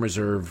Petroleum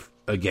Reserve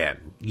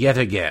yet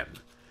again.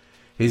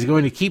 He's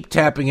going to keep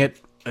tapping it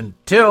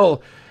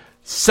until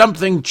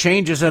something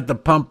changes at the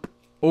pump,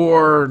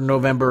 or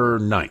November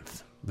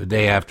 9th, the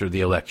day after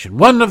the election.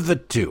 One of the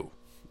two.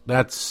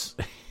 That's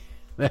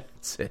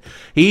it.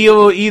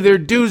 He'll either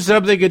do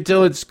something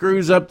until it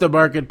screws up the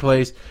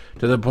marketplace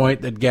to the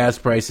point that gas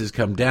prices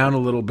come down a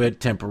little bit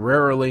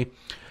temporarily,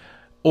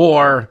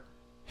 or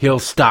he'll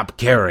stop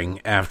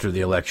caring after the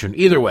election.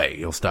 Either way,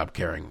 he'll stop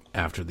caring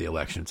after the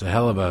election. It's a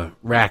hell of a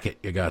racket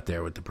you got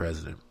there with the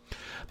president.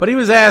 But he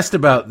was asked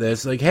about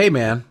this, like, hey,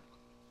 man,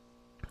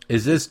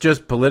 is this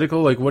just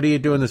political? Like, what are you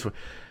doing this for?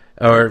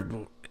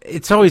 Or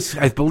it's always,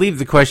 I believe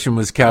the question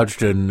was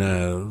couched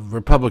in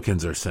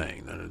Republicans are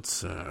saying that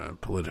it's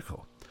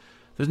political.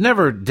 There's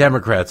never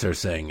Democrats are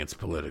saying it's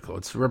political.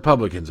 It's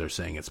Republicans are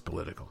saying it's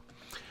political.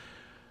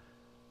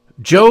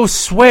 Joe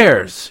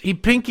swears, he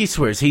pinky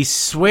swears, he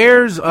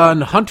swears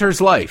on Hunter's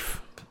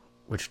life,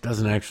 which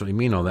doesn't actually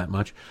mean all that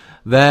much,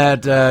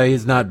 that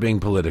he's not being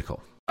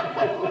political.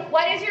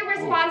 What is your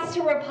response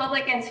to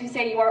Republicans who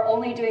say you are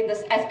only doing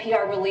this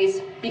SPR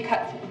release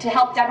to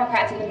help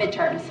Democrats in the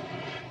midterms?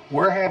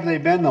 Where have they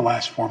been the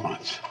last 4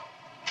 months?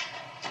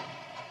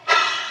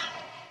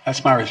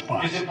 That's my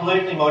response. Is it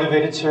politically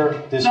motivated,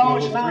 sir? This No,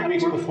 move it's not. 3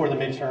 weeks before the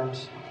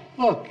midterms?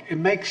 Look, it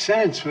makes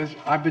sense.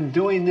 I've been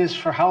doing this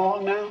for how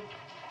long now?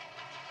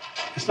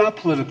 It's not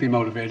politically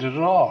motivated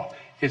at all.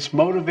 It's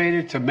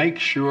motivated to make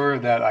sure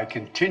that I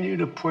continue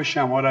to push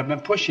on what I've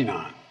been pushing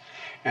on.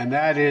 And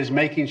that is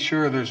making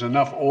sure there's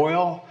enough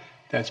oil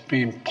that's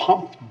being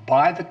pumped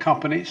by the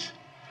companies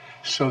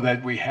so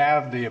that we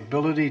have the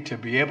ability to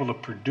be able to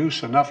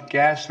produce enough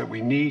gas that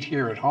we need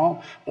here at home,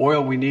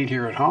 oil we need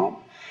here at home,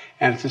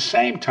 and at the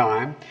same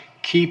time,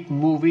 keep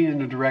moving in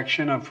the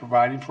direction of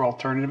providing for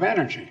alternative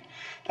energy.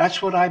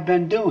 That's what I've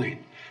been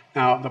doing.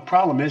 Now, the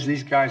problem is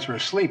these guys are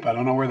asleep. I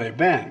don't know where they've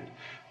been.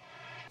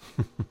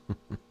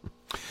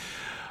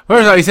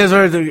 First of all, he says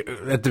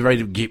at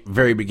the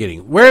very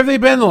beginning, where have they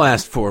been the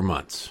last 4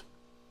 months?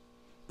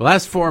 The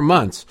last 4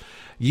 months,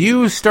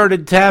 you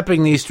started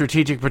tapping the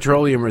Strategic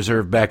Petroleum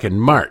Reserve back in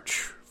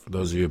March. For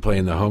those of you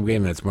playing the home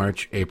game, that's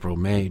March, April,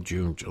 May,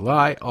 June,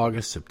 July,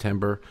 August,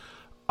 September,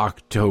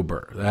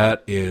 October.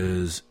 That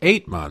is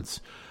 8 months,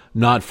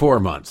 not 4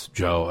 months,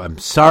 Joe. I'm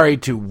sorry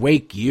to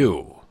wake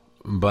you,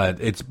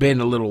 but it's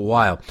been a little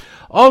while.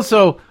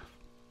 Also,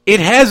 it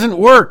hasn't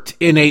worked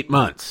in 8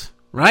 months,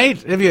 right?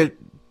 Have you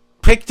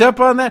picked up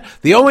on that?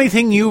 The only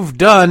thing you've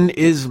done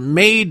is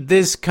made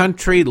this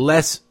country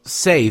less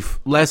safe,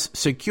 less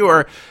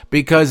secure,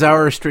 because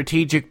our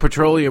Strategic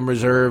Petroleum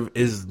Reserve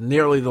is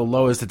nearly the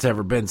lowest it's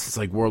ever been since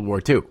like World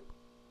War II.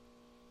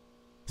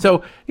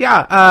 So,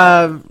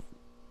 yeah,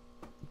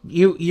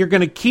 you're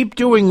going to keep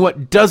doing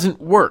what doesn't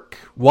work.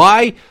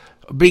 Why?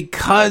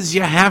 Because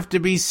you have to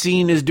be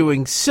seen as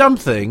doing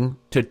something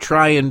to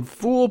try and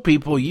fool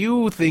people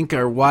you think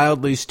are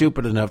wildly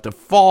stupid enough to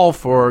fall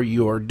for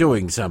your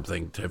doing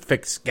something to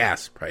fix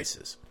gas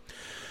prices.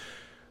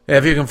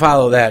 If you can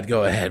follow that,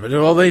 go ahead. But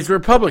all these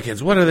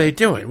Republicans, what are they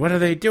doing? What are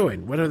they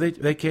doing?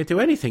 They can't do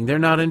anything. They're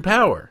not in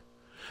power.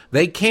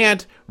 They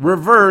can't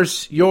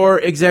reverse your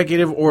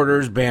executive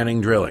orders banning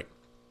drilling.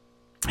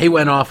 He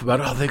went off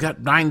about, they've got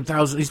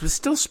 9,000. He's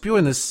still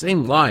spewing the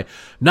same lie.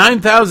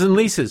 9,000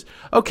 leases.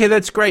 Okay,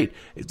 that's great.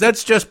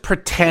 Let's just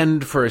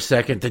pretend for a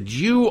second that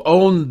you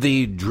own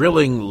the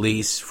drilling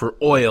lease for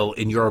oil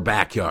in your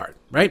backyard,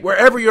 right?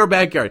 Wherever your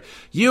backyard,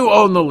 you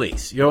own the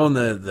lease. You own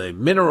the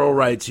mineral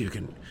rights.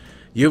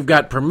 You've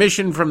got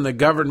permission from the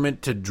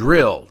government to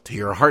drill to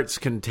your heart's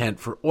content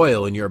for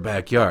oil in your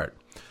backyard.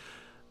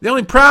 The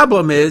only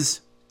problem is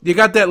you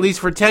got that lease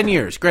for 10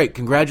 years. Great,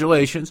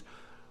 congratulations.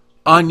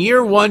 On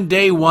year one,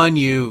 day one,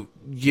 you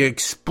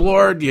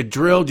explored, you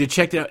drilled, you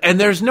checked it out, and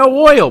there's no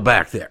oil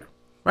back there,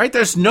 right?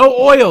 There's no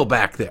oil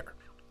back there.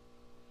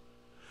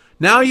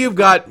 Now you've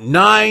got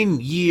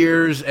 9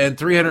 years and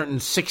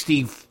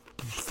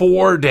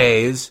 364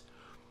 days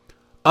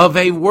of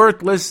a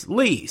worthless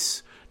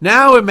lease.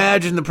 Now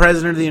imagine the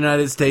President of the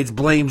United States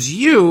blames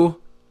you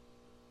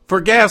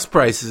for gas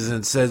prices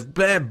and says,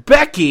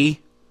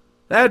 Becky,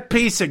 that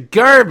piece of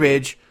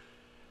garbage,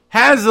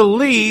 has a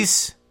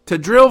lease to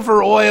drill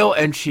for oil,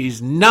 and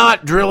she's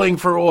not drilling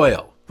for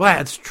oil. Well,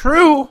 that's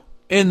true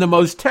in the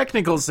most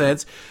technical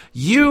sense.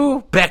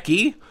 You,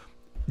 Becky,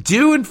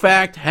 do in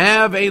fact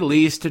have a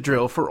lease to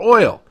drill for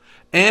oil.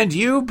 And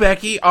you,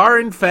 Becky, are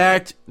in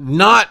fact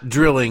not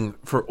drilling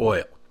for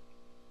oil.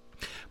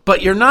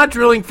 But you're not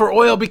drilling for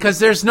oil because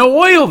there's no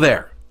oil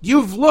there.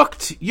 You've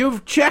looked,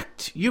 you've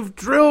checked, you've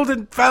drilled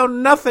and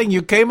found nothing.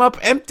 You came up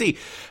empty.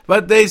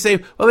 But they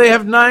say, well, they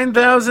have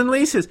 9,000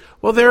 leases.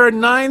 Well, there are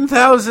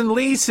 9,000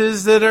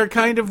 leases that are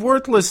kind of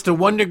worthless to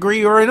one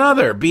degree or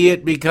another, be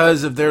it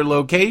because of their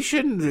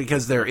location,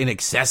 because they're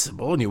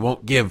inaccessible and you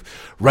won't give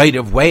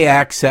right-of-way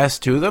access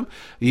to them.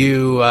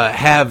 You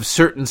have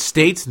certain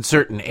states and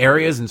certain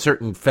areas and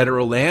certain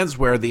federal lands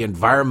where the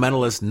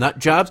environmentalist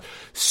nutjobs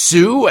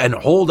sue and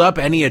hold up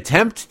any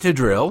attempt to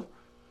drill.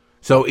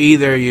 So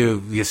either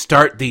you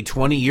start the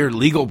 20-year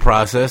legal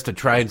process to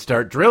try and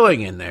start drilling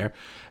in there,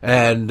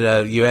 and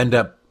you end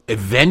up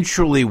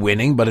eventually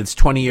winning, but it's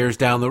 20 years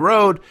down the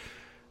road.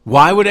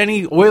 Why would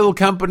any oil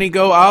company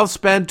go, I'll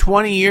spend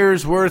 20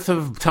 years worth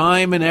of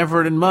time and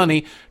effort and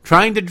money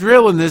trying to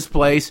drill in this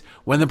place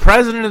when the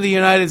President of the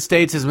United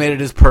States has made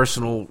it his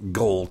personal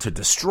goal to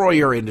destroy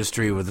your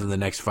industry within the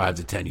next 5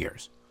 to 10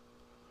 years?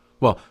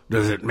 Well,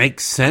 does it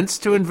make sense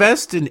to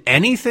invest in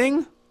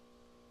anything?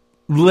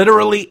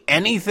 Literally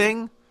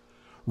anything,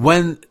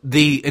 when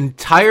the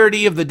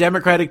entirety of the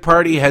Democratic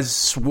Party has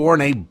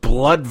sworn a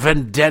blood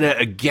vendetta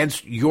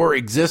against your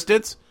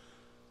existence?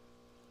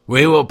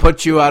 We will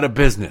put you out of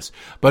business.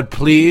 But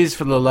please,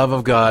 for the love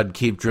of God,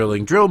 keep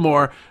drilling. Drill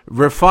more,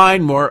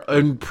 refine more,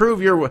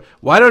 improve your...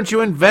 Why don't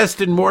you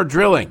invest in more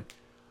drilling?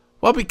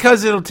 Well,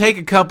 because it'll take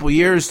a couple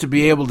years to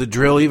be able to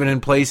drill even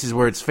in places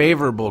where it's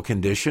favorable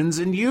conditions,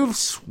 and you've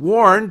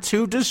sworn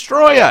to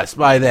destroy us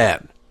by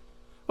then.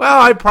 Well,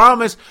 I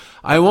promise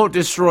I won't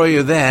destroy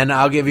you then.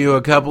 I'll give you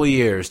a couple of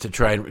years to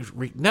try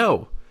and...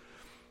 No.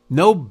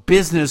 No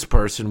business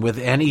person with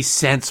any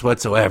sense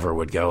whatsoever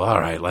would go, all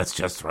right, let's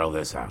just throw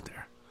this out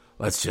there.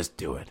 Let's just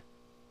do it.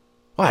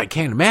 Well, I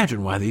can't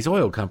imagine why these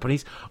oil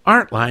companies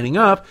aren't lining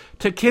up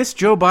to kiss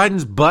Joe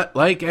Biden's butt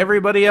like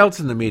everybody else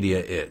in the media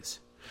is.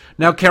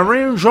 Now,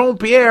 Karine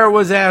Jean-Pierre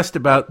was asked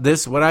about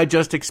this, what I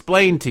just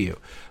explained to you.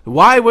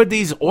 Why would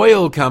these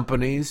oil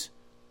companies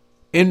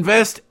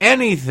invest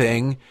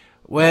anything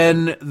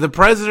when the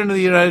President of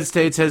the United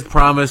States has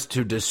promised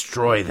to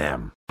destroy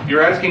them?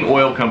 You're asking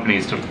oil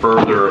companies to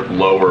further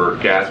lower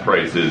gas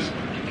prices.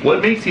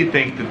 What makes you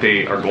think that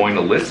they are going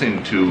to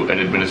listen to an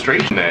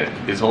administration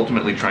that is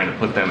ultimately trying to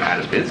put them out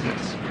of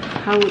business?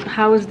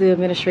 How is the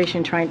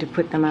administration trying to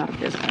put them out of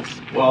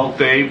business? Well,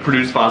 they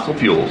produce fossil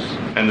fuels,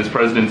 and this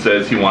president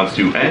says he wants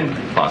to end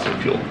fossil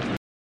fuel.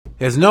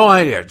 He has no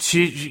idea.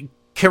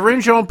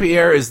 Karine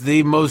Jean-Pierre is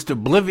the most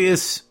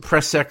oblivious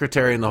press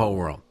secretary in the whole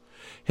world.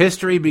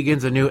 History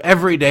begins anew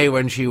every day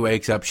when she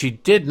wakes up. She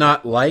did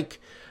not like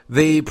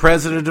the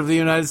President of the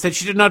United States.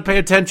 She did not pay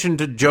attention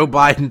to Joe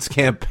Biden's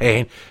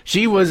campaign.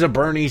 She was a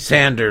Bernie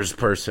Sanders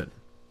person.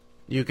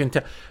 You can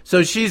tell.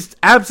 So she's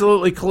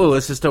absolutely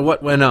clueless as to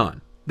what went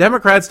on.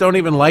 Democrats don't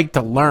even like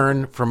to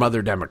learn from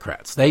other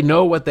Democrats. They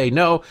know what they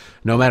know,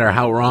 no matter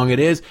how wrong it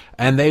is,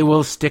 and they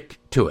will stick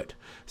to it.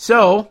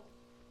 So,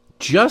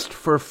 just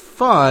for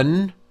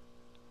fun,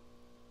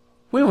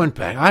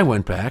 I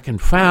went back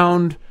and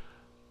found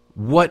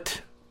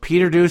what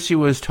Peter Doocy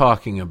was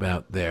talking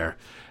about there.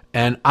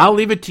 And I'll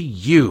leave it to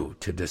you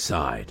to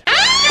decide.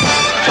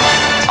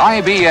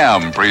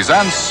 IBM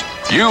presents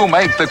You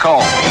Make the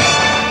Call.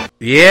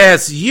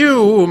 Yes,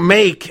 you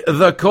make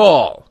the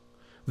call.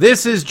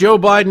 This is Joe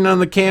Biden on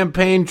the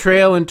campaign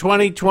trail in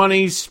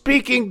 2020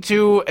 speaking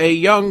to a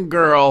young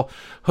girl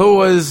who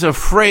was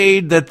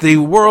afraid that the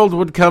world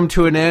would come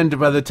to an end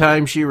by the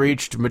time she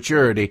reached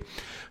maturity.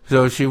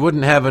 So she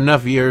wouldn't have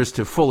enough years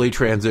to fully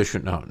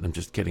transition. No, I'm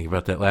just kidding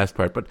about that last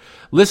part. But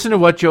listen to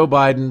what Joe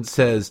Biden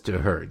says to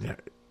her.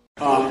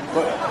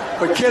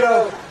 But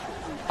kiddo,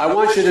 I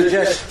want you to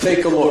just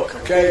take a look,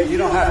 okay? You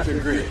don't have to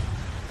agree.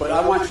 But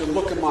I want you to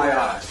look in my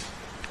eyes.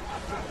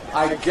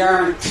 I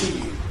guarantee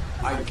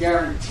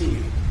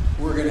you,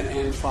 we're going to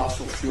end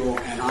fossil fuel,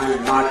 and I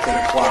am not going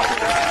to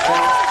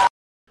cooperate.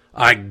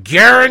 I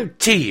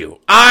guarantee you,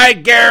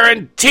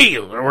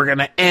 that we're going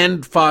to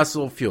end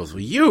fossil fuels.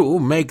 Well, you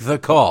make the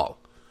call.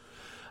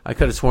 I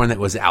could have sworn that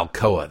was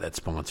Alcoa that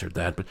sponsored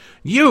that, but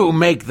you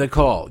make the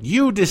call.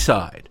 You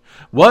decide.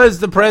 Was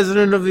the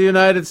President of the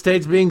United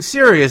States being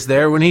serious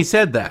there when he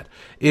said that?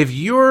 If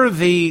you're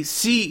the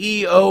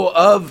CEO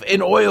of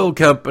an oil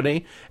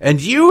company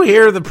and you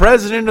hear the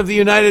President of the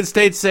United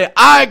States say,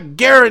 I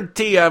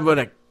guarantee I'm going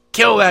to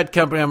kill that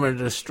company, I'm going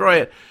to destroy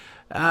it,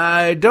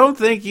 I don't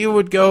think you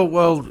would go,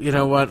 well, you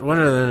know what,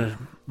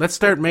 let's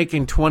start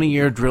making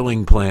 20-year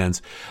drilling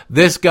plans.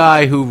 This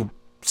guy who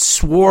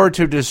swore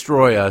to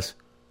destroy us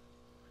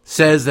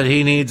says that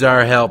he needs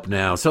our help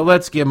now. So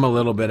let's give him a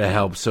little bit of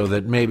help so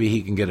that maybe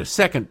he can get a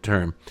second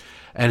term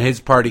and his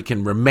party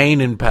can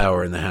remain in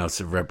power in the House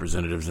of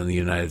Representatives and the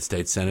United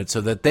States Senate so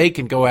that they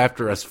can go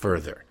after us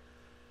further.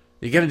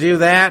 You going to do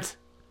that?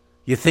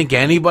 You think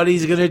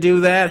anybody's going to do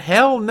that?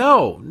 Hell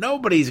no.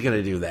 Nobody's going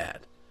to do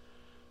that.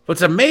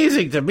 What's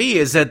amazing to me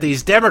is that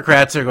these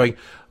Democrats are going,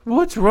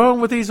 what's wrong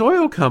with these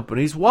oil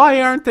companies? Why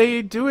aren't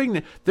they doing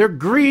that? They're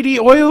greedy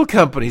oil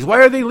companies. Why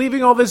are they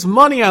leaving all this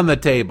money on the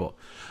table?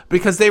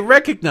 Because they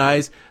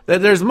recognize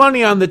that there's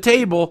money on the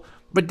table,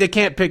 but they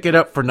can't pick it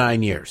up for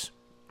 9 years.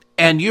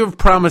 And you've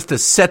promised to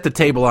set the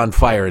table on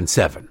fire in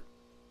 7.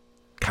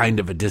 Kind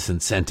of a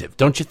disincentive,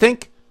 don't you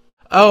think?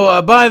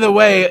 Oh, by the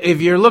way,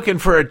 if you're looking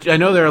for I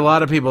know there are a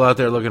lot of people out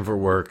there looking for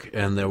work,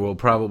 and there will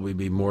probably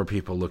be more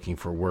people looking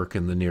for work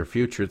in the near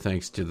future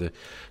thanks to the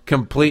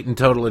complete and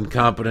total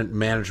incompetent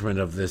management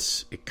of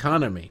this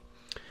economy.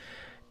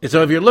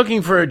 So if you're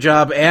looking for a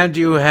job and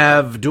you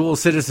have dual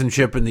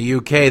citizenship in the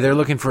UK, they're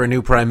looking for a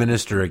new prime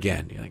minister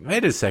again. You're like,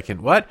 wait a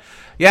second, what?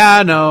 Yeah,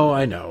 I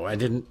know. I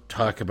didn't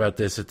talk about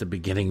this at the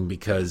beginning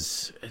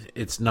because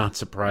it's not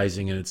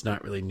surprising and it's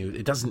not really new.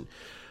 It doesn't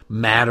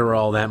matter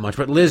all that much.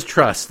 But Liz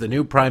Truss, the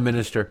new prime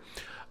minister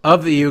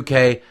of the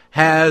UK,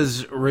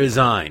 has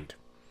resigned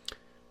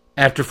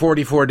after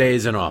 44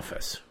 days in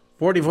office.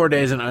 44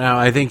 days, and now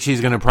I think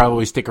she's going to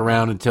probably stick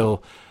around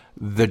until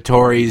the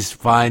Tories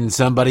find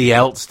somebody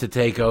else to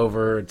take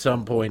over. At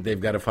some point, they've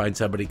got to find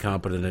somebody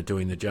competent at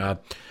doing the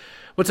job.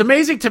 What's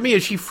amazing to me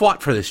is she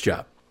fought for this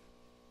job.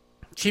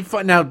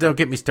 Now, don't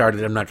get me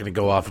started. I'm not going to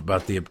go off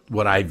about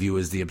what I view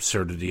as the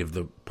absurdity of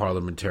the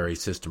parliamentary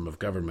system of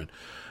government.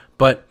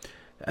 But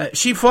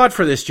she fought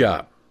for this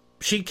job.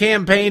 She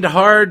campaigned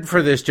hard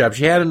for this job.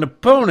 She had an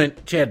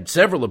opponent. She had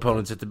several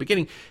opponents at the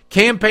beginning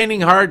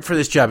campaigning hard for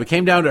this job. It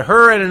came down to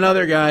her and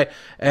another guy,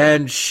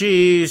 and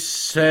she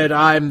said,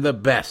 I'm the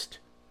best.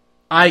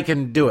 I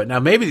can do it. Now,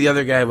 maybe the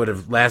other guy would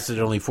have lasted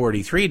only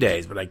 43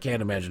 days, but I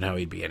can't imagine how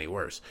he'd be any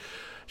worse.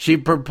 She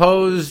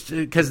proposed,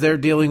 because they're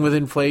dealing with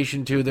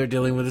inflation too, they're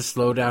dealing with a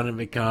slowdown in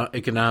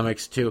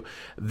economics too.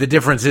 The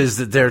difference is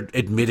that they're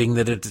admitting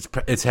that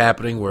it's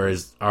happening,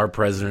 whereas our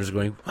president is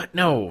going, what?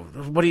 No,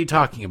 what are you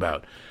talking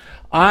about?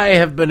 I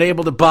have been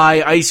able to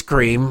buy ice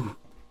cream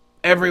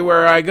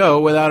everywhere I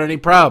go without any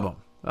problem.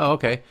 Oh,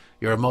 okay.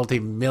 You're a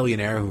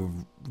multimillionaire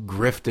who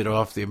grifted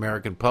off the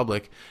American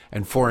public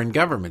and foreign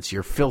governments.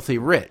 You're filthy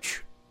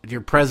rich.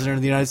 You're president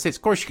of the United States.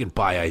 Of course you can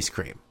buy ice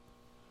cream.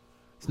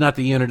 It's not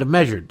the unit of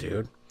measure,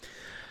 dude.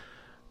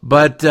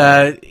 But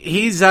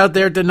he's out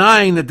there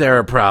denying that there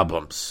are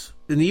problems.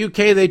 In the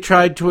UK, they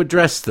tried to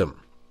address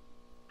them.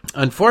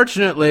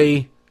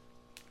 Unfortunately,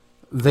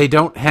 they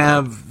don't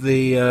have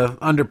the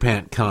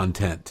underpant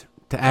content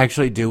to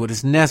actually do what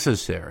is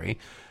necessary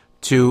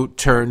to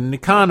turn an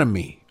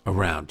economy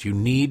around. You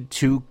need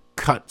to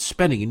cut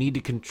spending. You need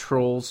to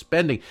control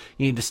spending.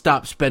 You need to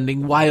stop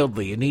spending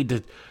wildly. You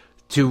need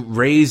to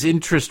raise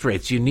interest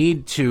rates. You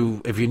need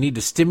to, if you need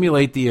to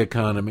stimulate the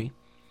economy,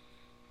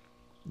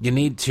 you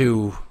need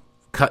to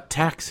cut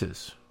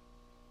taxes.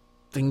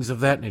 Things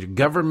of that nature.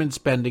 Government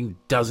spending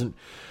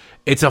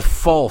it's a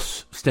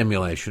false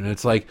stimulation.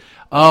 It's like,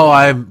 oh,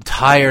 I'm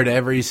tired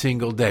every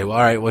single day. Well,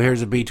 all right, well,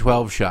 here's a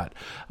B12 shot.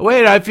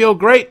 Wait, I feel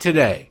great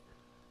today.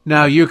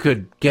 Now, you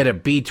could get a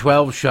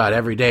B12 shot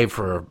every day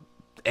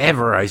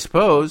forever, I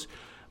suppose,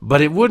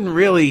 but it wouldn't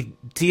really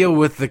deal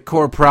with the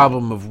core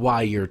problem of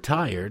why you're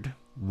tired,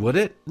 would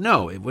it?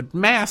 No, it would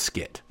mask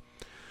it.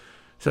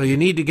 So you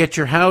need to get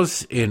your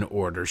house in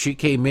order. She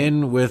came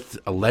in with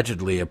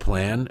allegedly a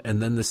plan,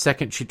 and then the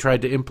second she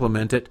tried to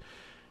implement it,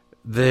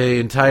 the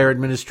entire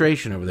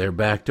administration over there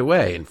backed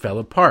away and fell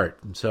apart.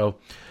 And so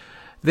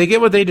they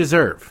get what they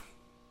deserve.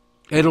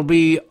 It'll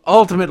be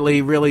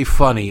ultimately really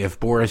funny if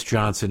Boris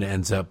Johnson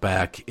ends up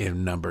back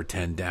in number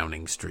 10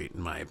 Downing Street,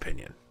 in my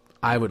opinion.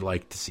 I would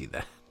like to see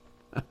that.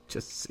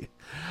 Just see.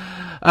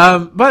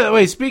 By the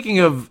way, speaking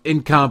of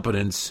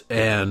incompetence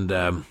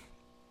and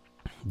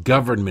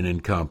government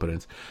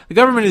incompetence, the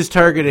government is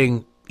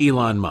targeting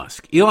Elon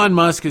Musk. Elon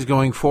Musk is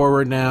going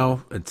forward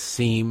now, it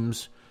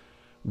seems,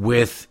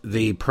 with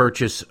the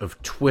purchase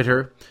of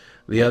Twitter.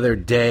 The other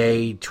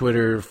day,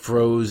 Twitter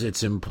froze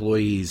its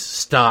employees'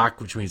 stock,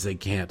 which means they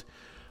can't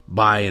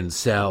buy and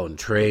sell and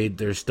trade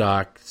their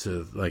stock.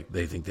 So, like,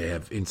 they think they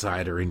have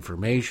insider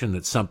information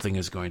that something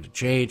is going to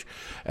change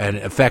and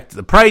affect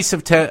the price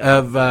of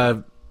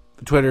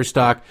Twitter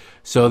stock.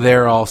 So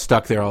they're all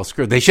stuck. They're all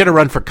screwed. They should have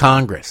run for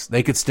Congress.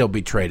 They could still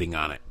be trading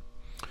on it.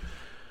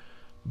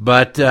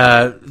 But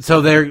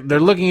so they're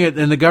looking at,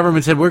 and the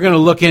government said, we're going to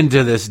look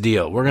into this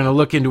deal. We're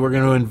going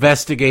to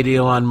investigate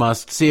Elon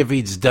Musk, see if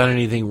he's done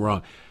anything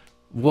wrong.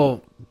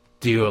 Well,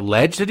 do you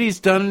allege that he's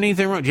done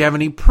anything wrong? Do you have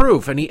any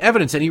proof, any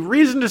evidence, any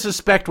reason to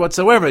suspect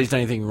whatsoever he's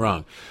done anything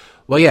wrong?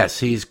 Well, yes,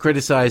 he's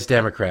criticized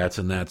Democrats,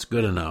 and that's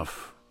good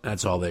enough.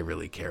 That's all they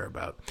really care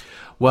about.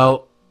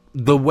 Well,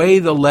 the way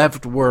the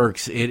left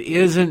works, it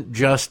isn't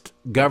just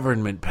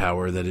government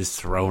power that is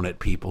thrown at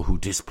people who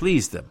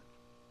displease them.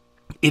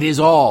 It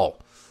is all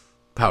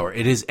power.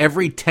 It is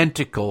every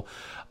tentacle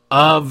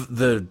of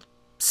the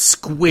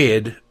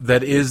squid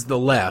that is the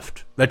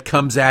left that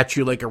comes at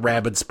you like a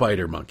rabid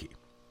spider monkey.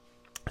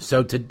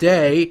 So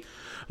today,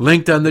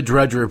 linked on the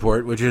Drudge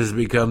Report, which has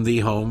become the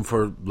home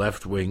for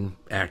left-wing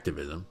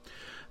activism,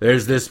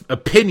 there's this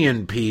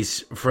opinion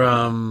piece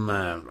from,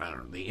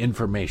 the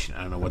Information.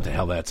 I don't know what the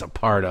hell that's a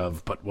part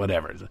of, but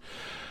whatever. It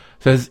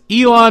says,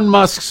 Elon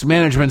Musk's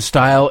management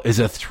style is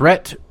a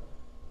threat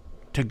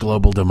to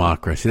global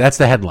democracy. That's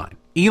the headline.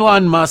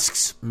 Elon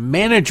Musk's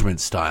management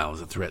style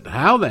is a threat.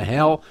 How the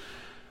hell?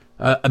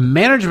 A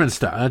management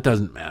style, that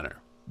doesn't matter.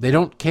 They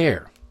don't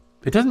care.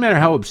 It doesn't matter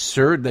how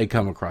absurd they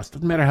come across. It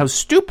doesn't matter how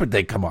stupid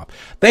they come off.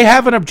 They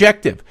have an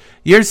objective.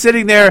 You're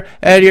sitting there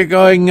and you're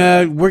going,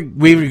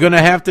 we're going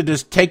to have to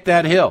just take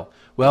that hill.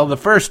 Well, the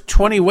first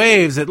 20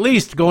 waves, at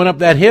least, going up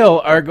that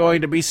hill are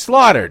going to be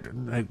slaughtered.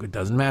 It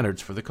doesn't matter.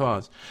 It's for the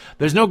cause.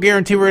 There's no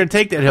guarantee we're going to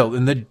take that hill.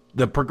 And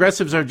the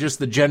progressives are just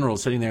the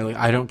generals sitting there like,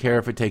 I don't care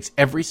if it takes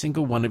every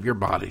single one of your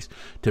bodies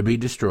to be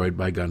destroyed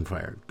by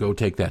gunfire. Go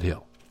take that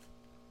hill.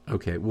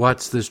 Okay,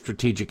 what's the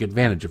strategic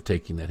advantage of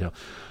taking that hill?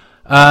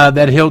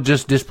 That hill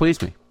just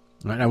displeased me.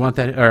 Right? I want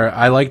that, or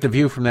I like the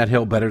view from that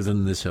hill better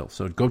than this hill.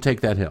 So go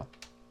take that hill.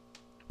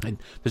 And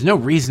there's no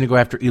reason to go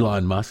after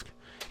Elon Musk.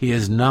 He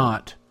is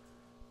not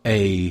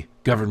a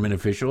government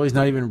official. He's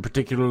not even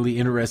particularly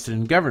interested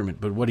in government.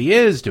 But what he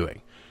is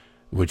doing,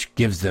 which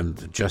gives them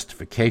the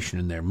justification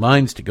in their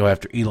minds to go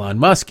after Elon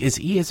Musk, is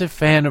he is a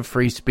fan of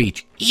free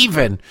speech.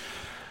 Even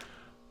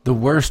the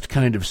worst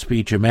kind of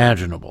speech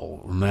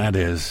imaginable, and that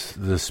is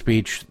the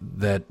speech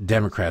that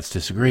Democrats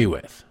disagree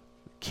with.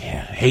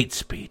 Hate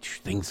speech,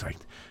 things like,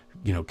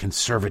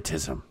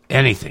 conservatism,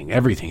 everything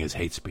is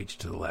hate speech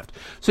to the left.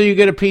 So you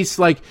get a piece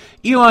like,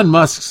 Elon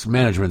Musk's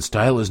management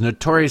style is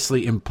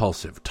notoriously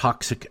impulsive,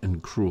 toxic,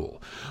 and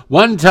cruel.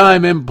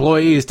 One-time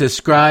employees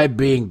describe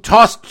being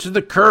tossed to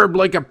the curb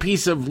like a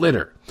piece of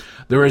litter.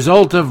 the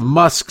result of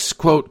Musk's,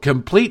 quote,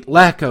 complete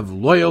lack of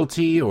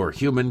loyalty or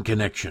human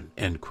connection,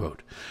 end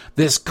quote.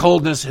 This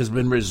coldness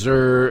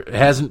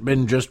hasn't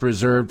been just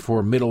reserved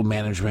for middle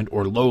management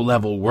or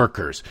low-level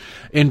workers.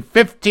 In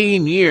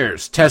 15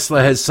 years,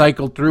 Tesla has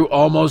cycled through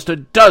almost a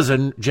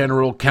dozen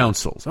general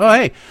counsels. Oh,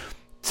 hey,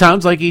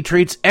 sounds like he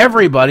treats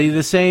everybody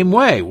the same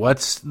way.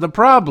 What's the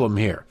problem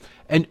here?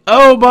 And,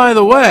 oh, by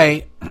the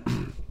way,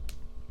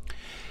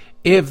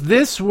 if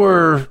this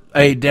were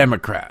a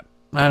Democrat,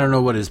 I don't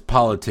know what his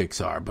politics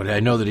are, but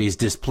I know that he's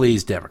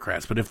displeased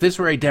Democrats. But if this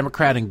were a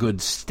Democrat in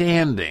good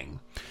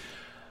standing,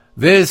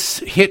 this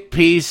hit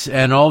piece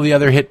and all the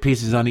other hit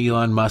pieces on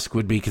Elon Musk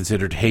would be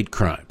considered hate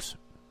crimes.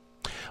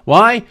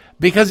 Why?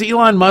 Because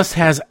Elon Musk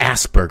has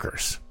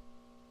Asperger's.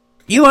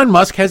 Elon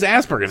Musk has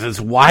Asperger's.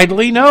 It's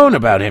widely known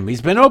about him.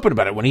 He's been open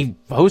about it. When he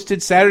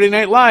hosted Saturday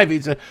Night Live,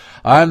 he said,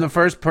 I'm the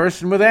first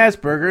person with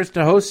Asperger's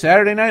to host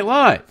Saturday Night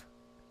Live.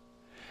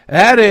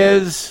 That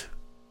is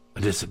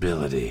a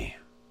disability,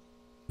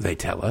 they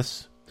tell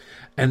us.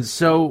 And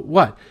so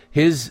what?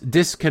 His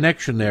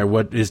disconnection there,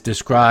 what is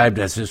described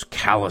as his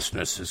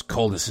callousness, his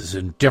coldness, his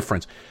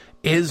indifference,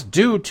 is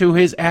due to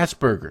his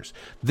Asperger's.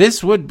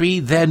 This would be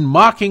then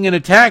mocking and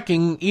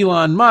attacking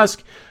Elon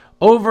Musk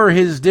over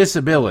his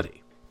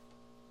disability.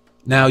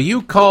 Now,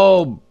 you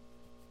call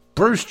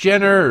Bruce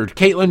Jenner or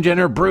Caitlyn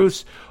Jenner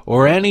Bruce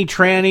or any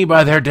tranny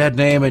by their dead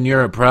name and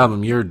you're a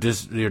problem. You're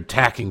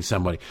attacking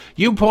somebody.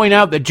 You point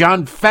out that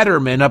John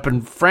Fetterman up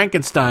in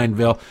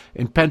Frankensteinville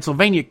in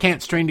Pennsylvania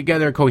can't string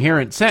together a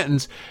coherent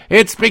sentence.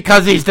 It's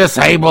because he's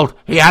disabled.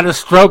 He had a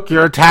stroke.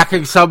 You're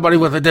attacking somebody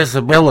with a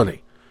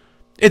disability.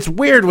 It's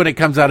weird when it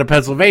comes out of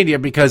Pennsylvania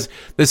because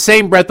the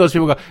same breath those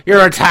people go,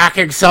 you're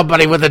attacking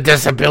somebody with a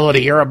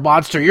disability. You're a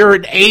monster. You're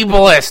an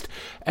ableist.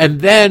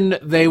 And then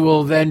they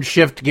will then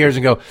shift gears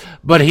and go,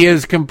 but he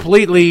is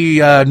completely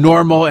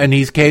normal and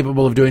he's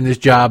capable of doing this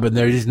job and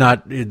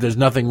there's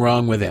nothing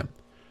wrong with him.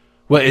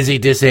 Well, is he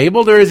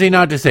disabled or is he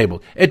not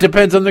disabled? It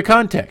depends on the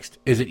context.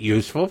 Is it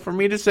useful for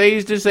me to say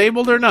he's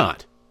disabled or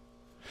not?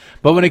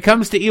 But when it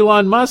comes to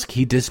Elon Musk,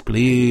 he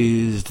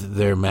displeased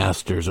their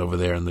masters over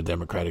there in the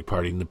Democratic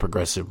Party and the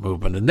progressive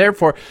movement. And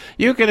therefore,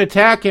 you can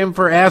attack him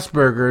for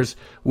Asperger's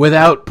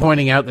without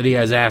pointing out that he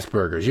has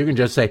Asperger's. You can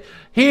just say,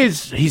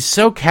 he's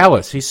so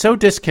callous. He's so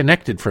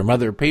disconnected from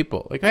other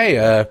people. Like,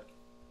 hey,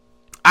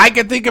 I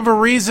can think of a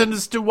reason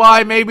as to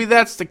why maybe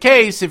that's the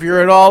case. If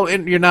you're at all,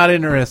 you're not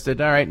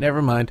interested. All right,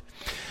 never mind.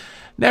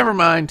 Never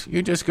mind.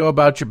 You just go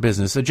about your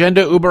business.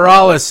 Agenda über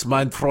alles,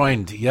 mein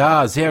Freund.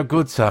 Ja, sehr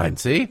gut sein,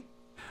 see?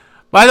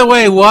 By the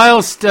way,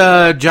 whilst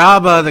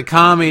Jabba the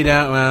Commie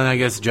I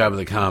guess Jabba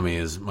the Commie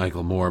is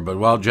Michael Moore, but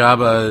while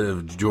Jabba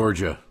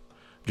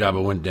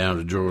went down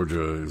to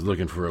Georgia, he was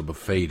looking for a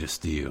buffet to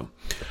steal.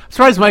 I'm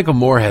surprised Michael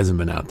Moore hasn't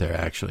been out there,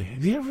 actually.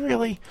 Have you ever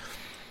really?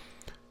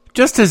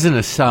 Just as an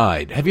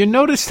aside, have you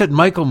noticed that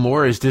Michael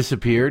Moore has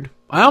disappeared?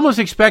 I almost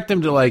expect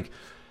him to,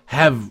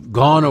 have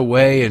gone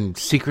away and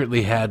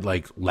secretly had,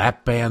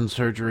 lap band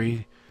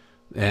surgery.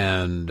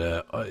 And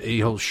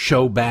he'll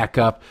show back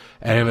up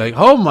and he'll be like,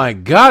 oh my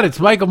God, it's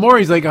Michael Moore.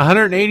 He's like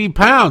 180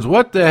 pounds.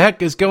 What the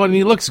heck is going on?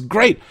 He looks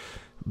great.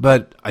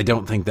 But I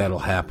don't think that'll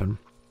happen.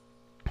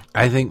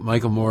 I think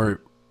Michael Moore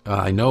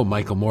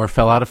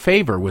fell out of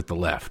favor with the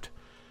left,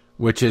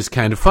 which is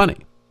kind of funny.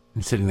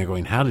 I'm sitting there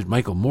going, how did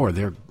Michael Moore,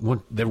 their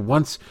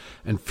once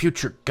and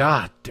future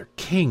God, their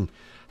king,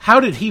 how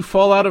did he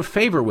fall out of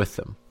favor with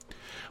them?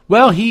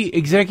 Well, he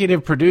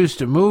executive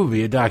produced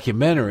a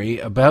documentary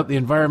about the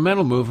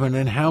environmental movement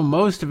and how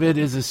most of it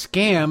is a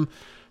scam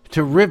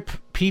to rip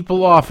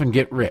people off and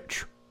get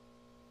rich.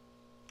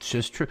 It's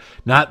just true.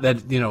 Not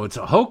that, it's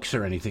a hoax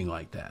or anything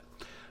like that.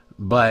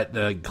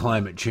 But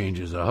climate change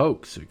is a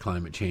hoax.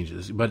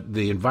 But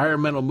the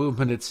environmental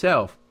movement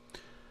itself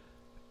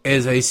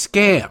is a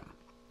scam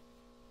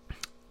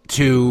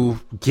to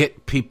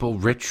get people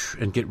rich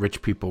and get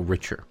rich people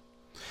richer.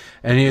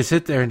 And you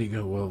sit there and you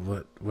go,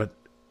 well, what?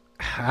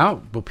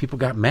 How? Well, people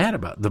got mad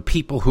about it. The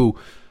people who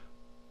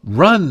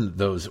run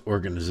those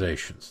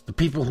organizations, the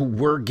people who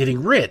were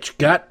getting rich,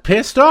 got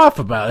pissed off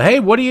about it. Hey,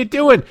 what are you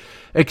doing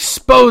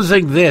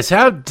exposing this?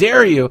 How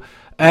dare you?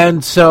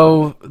 And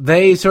so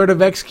they sort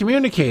of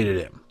excommunicated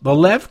him. The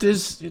left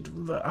is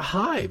a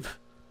hive.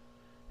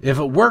 If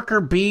a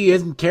worker bee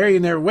isn't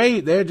carrying their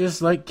weight, they're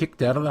just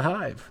kicked out of the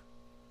hive.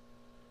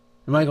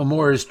 Michael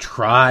Moore has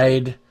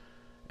tried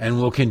and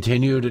will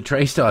continue to try.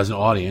 He still has an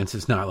audience.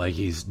 It's not like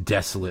he's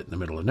desolate in the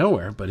middle of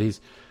nowhere, but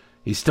he's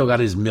still got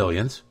his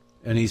millions,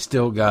 and he's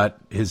still got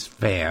his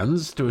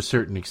fans to a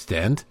certain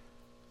extent.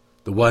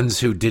 The ones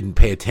who didn't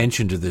pay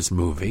attention to this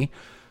movie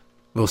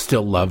will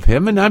still love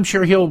him, and I'm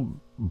sure he'll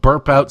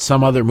burp out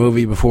some other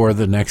movie before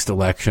the next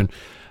election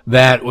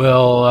that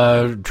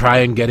will try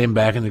and get him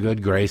back in the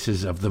good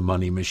graces of the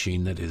money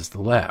machine that is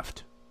the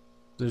left.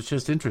 It's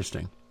just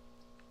interesting.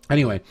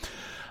 Anyway,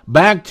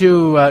 back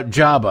to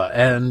Jabba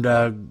and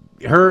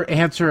her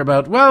answer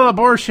about, well,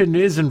 abortion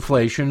is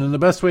inflation, and the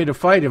best way to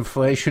fight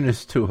inflation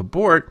is to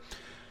abort.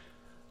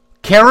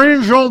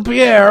 Karine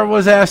Jean-Pierre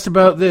was asked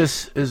about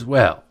this as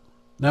well.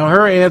 Now,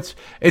 her answer,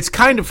 it's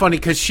kind of funny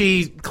because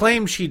she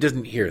claims she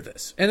didn't hear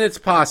this. And it's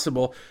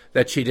possible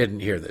that she didn't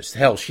hear this.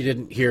 Hell, she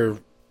didn't hear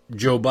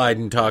Joe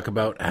Biden talk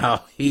about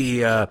how he's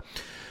going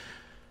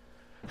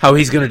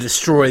to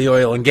destroy the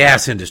oil and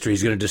gas industry.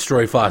 He's going to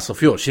destroy fossil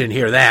fuel. She didn't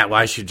hear that.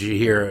 Why should she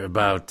hear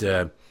about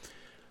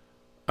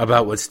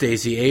what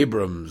Stacey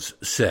Abrams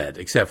said,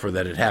 except for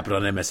that it happened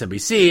on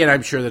MSNBC, and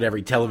I'm sure that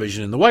every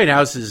television in the White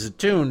House is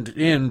tuned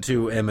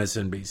into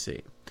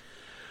MSNBC.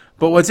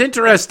 But what's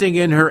interesting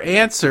in her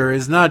answer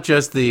is not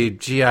just the,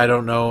 gee, I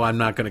don't know, I'm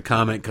not going to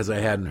comment because I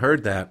hadn't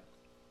heard that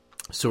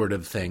sort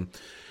of thing,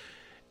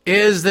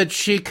 is that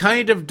she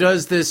kind of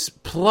does this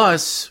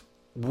plus,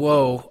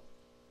 whoa,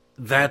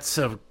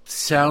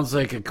 sounds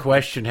like a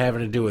question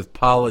having to do with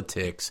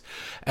politics,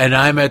 and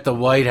I'm at the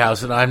White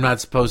House and I'm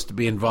not supposed to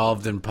be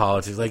involved in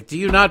politics. Like, do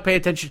you not pay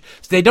attention?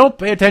 They don't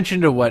pay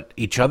attention to what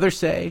each other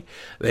say.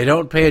 They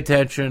don't pay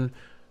attention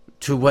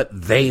to what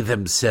they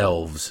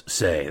themselves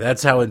say.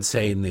 That's how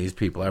insane these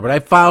people are. But I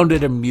found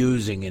it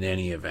amusing in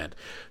any event.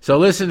 So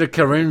listen to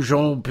Karine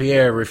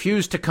Jean-Pierre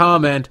refuse to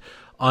comment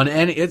on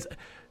any.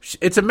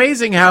 It's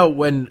amazing how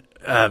when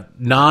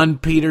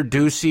non-Peter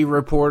Doocy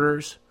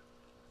reporters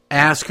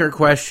ask her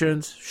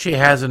questions, she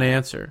has an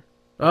answer.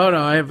 Oh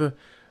no,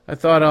 I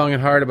thought long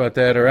and hard about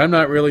that, or I'm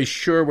not really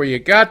sure where you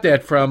got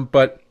that from,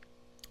 but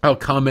I'll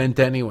comment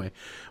anyway.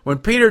 When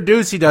Peter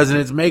Doocy does it,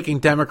 it's making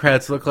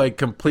Democrats look like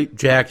complete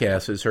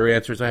jackasses. Her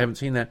answer is, I haven't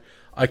seen that.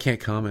 I can't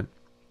comment.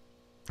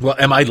 Well,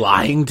 am I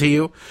lying to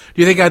you?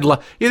 Do you think I'd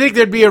lie? You think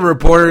there'd be a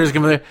reporter who's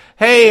going to be,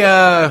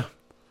 hey,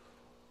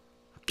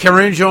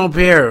 Karine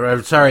Jean-Pierre,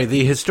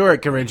 the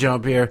historic Karine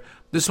Jean-Pierre,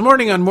 this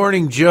morning on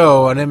Morning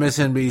Joe on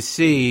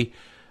MSNBC,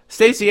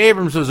 Stacey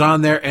Abrams was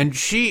on there and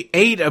she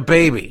ate a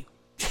baby.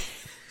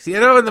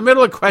 In the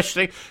middle of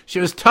questioning, she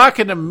was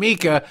talking to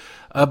Mika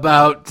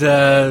about,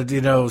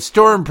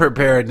 storm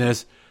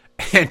preparedness,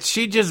 and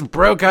she just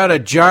broke out a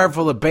jar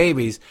full of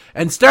babies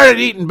and started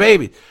eating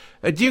babies.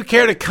 Do you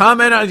care to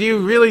comment on, do you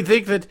really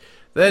think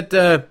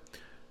that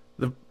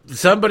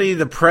somebody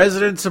the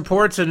president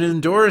supports and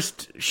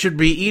endorsed should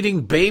be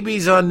eating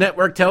babies on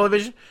network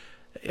television?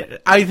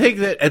 I think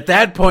that at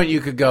that point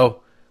you could go,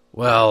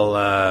 well,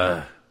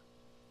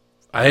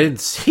 I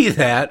didn't see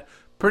that.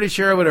 Pretty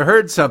sure I would have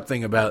heard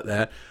something about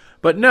that.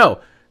 But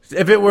no,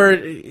 if it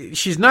were,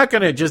 she's not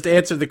going to just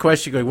answer the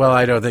question going, well,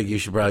 I don't think you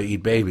should probably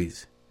eat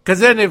babies.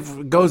 Because then if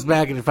it goes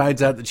back and it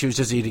finds out that she was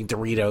just eating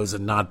Doritos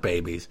and not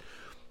babies,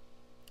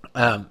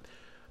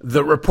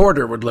 the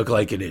reporter would look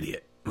like an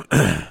idiot.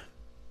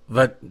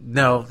 But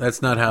no,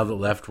 that's not how the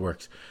left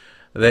works.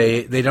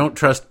 They don't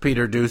trust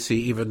Peter Doocy,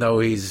 even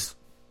though he's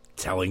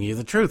telling you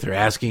the truth or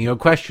asking you a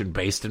question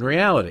based in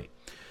reality.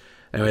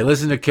 Anyway,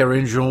 listen to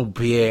Karine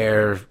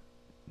Jean-Pierre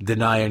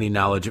deny any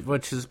knowledge,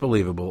 which is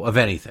believable, of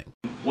anything.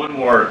 One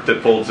more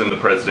that folds in the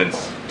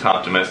president's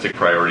top domestic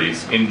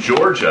priorities. In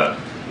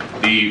Georgia,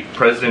 the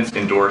president's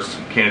endorsed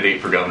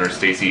candidate for governor,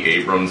 Stacey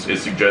Abrams,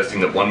 is suggesting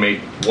that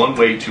one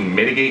way to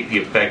mitigate the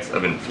effects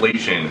of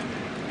inflation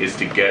is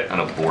to get an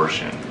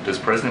abortion. Does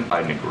President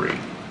Biden agree?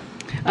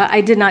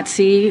 I did not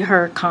see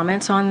her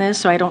comments on this,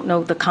 so I don't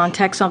know the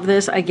context of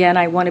this. Again,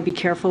 I want to be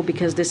careful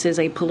because this is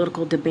a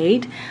political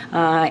debate,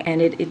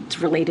 and it's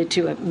related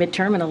to a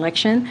midterm, an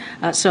election.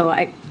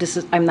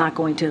 I'm not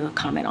going to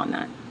comment on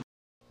that.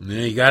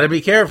 You got to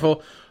be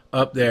careful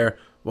up there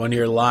when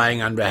you're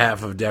lying on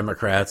behalf of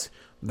Democrats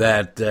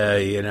that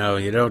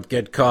you don't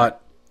get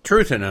caught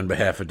truthing on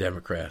behalf of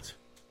Democrats.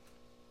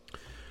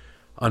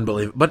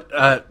 Unbelievable.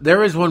 But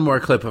there is one more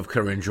clip of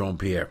Karine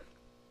Jean-Pierre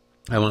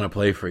I want to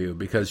play for you,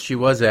 because she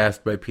was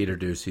asked by Peter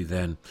Doocy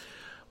then,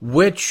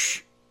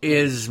 which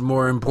is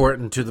more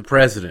important to the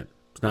president?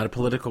 It's not a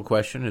political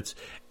question.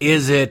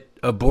 Is it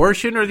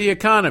abortion or the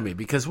economy?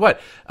 Because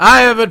what?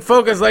 I have it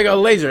focused like a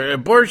laser.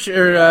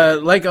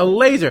 Abortion, like a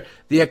laser.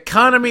 The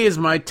economy is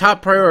my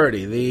top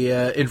priority.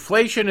 The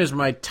inflation is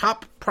my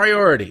top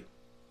priority.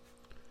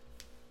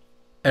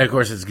 And, of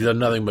course, it's done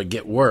nothing but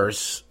get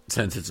worse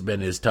since it's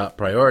been his top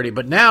priority.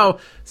 But now,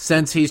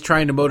 since he's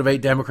trying to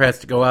motivate Democrats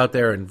to go out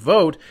there and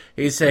vote,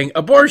 he's saying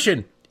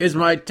abortion is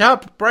my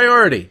top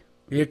priority.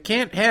 You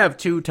can't have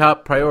two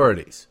top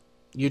priorities.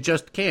 You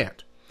just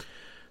can't.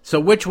 So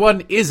which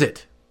one is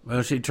it?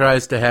 Well, she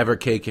tries to have her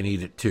cake and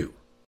eat it too.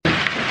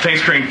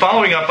 Thanks, Karine.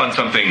 Following up on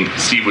something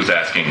Steve was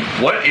asking,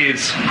 what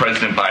is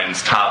President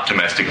Biden's top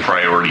domestic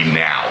priority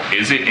now?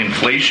 Is it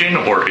inflation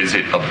or is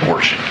it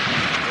abortion?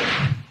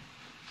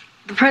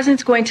 The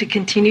president's going to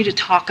continue to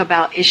talk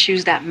about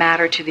issues that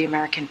matter to the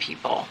American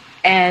people.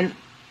 And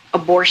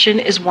abortion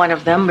is one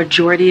of them.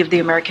 Majority of the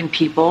American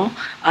people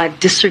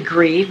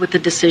disagree with the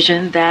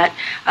decision that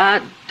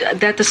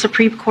the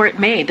Supreme Court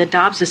made, the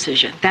Dobbs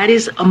decision. That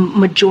is, a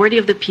majority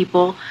of the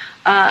people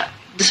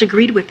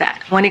disagreed with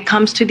that. When it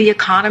comes to the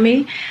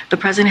economy, the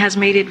president has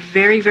made it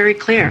very, very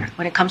clear.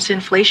 When it comes to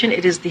inflation,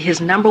 it is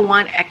his number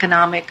one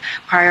economic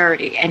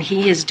priority, and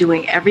he is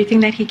doing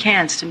everything that he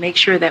can to make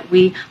sure that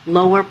we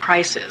lower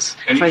prices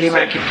for the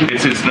American people.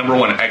 It's his number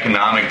one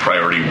economic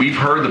priority. We've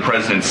heard the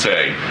president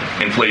say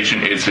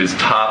inflation is his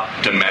top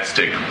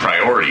domestic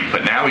priority,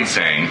 but now he's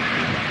saying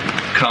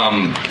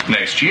come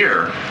next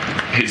year,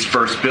 his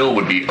first bill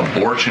would be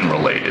abortion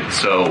related.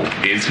 So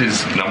is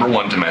his number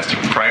one domestic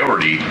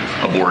priority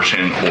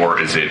abortion, or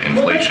is it inflation?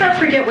 Well, let's not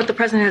forget what the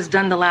president has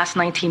done the last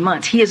 19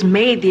 months. He has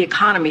made the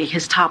economy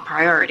his top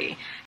priority.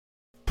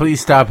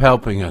 Please stop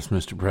helping us,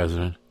 Mr.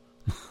 President.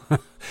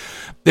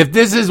 If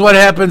this is what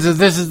happens, if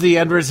this is the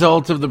end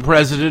result of the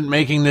president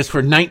making this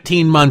for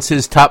 19 months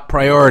his top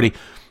priority,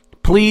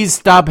 please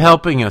stop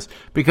helping us,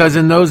 because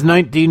in those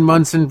 19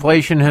 months,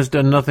 inflation has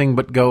done nothing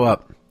but go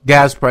up.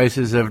 Gas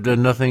prices have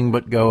done nothing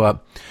but go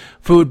up.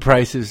 Food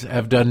prices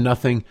have done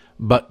nothing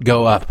but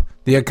go up.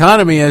 The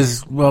economy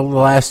has, well, the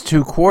last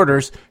 2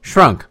 quarters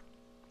shrunk.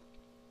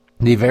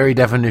 The very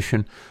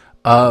definition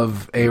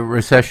of a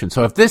recession.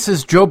 So if this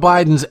is Joe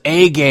Biden's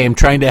A game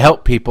trying to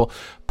help people,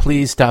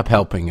 please stop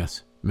helping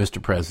us, Mr.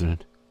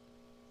 President.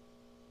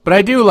 But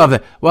I do love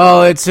that.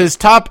 Well, it's his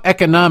top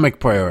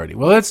economic priority.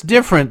 Well, that's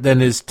different than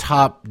his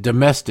top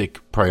domestic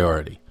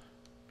priority.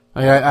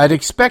 I'd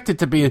expect it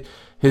to be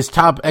his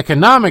top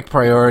economic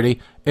priority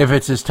if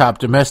it's his top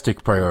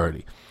domestic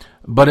priority.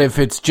 But if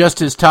it's just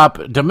his top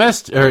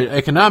domestic or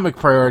economic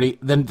priority,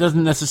 then it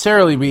doesn't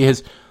necessarily be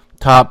his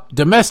top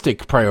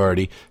domestic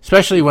priority,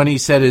 especially when he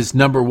said his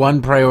number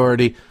one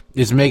priority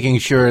is making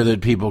sure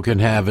that people can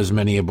have as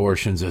many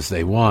abortions as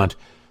they want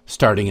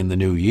starting in the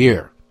new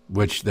year,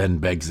 which then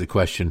begs the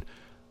question,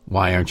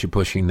 why aren't you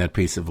pushing that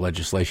piece of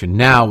legislation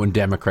now when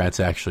Democrats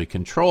actually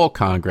control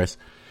Congress?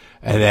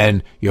 And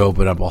then you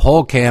open up a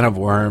whole can of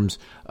worms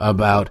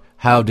about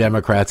how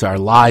Democrats are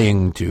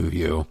lying to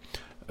you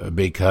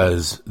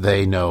because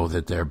they know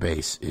that their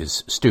base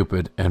is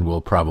stupid and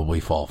will probably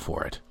fall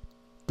for it.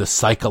 The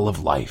cycle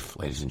of life,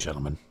 ladies and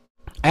gentlemen.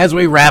 As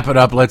we wrap it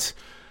up, let's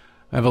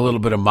have a little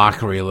bit of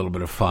mockery, a little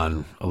bit of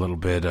fun, a little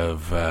bit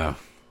of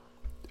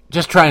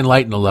just try and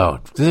lighten the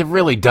load. It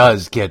really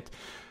does get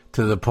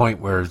to the point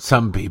where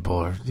some people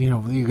are,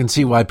 you can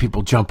see why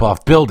people jump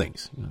off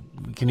buildings.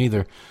 We can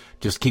either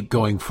just keep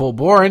going full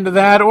bore into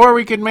that, or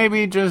we can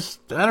maybe just,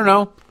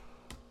 have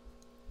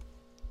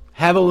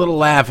a little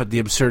laugh at the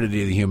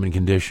absurdity of the human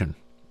condition.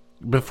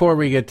 Before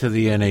we get to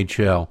the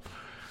NHL,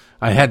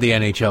 I had the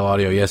NHL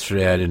audio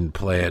yesterday. I didn't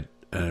play it.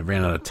 I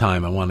ran out of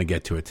time. I want to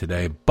get to it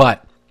today.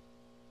 But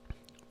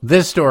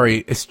this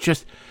story is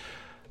just,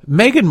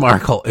 Meghan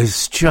Markle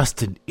is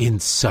just an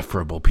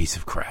insufferable piece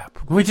of crap.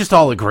 We just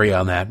all agree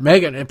on that.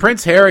 Meghan and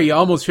Prince Harry, you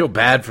almost feel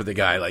bad for the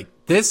guy. Like,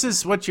 this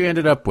is what you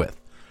ended up with.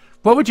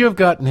 What would you have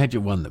gotten had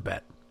you won the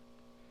bet?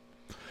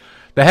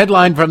 The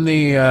headline from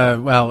the,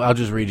 I'll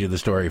just read you the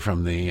story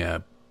from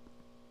the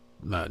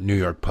New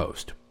York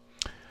Post.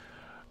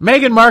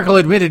 Meghan Markle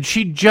admitted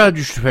she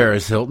judged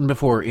Paris Hilton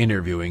before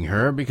interviewing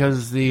her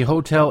because the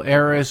hotel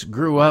heiress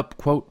grew up,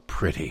 quote,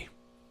 pretty.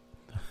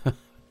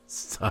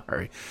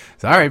 Sorry,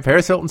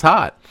 Paris Hilton's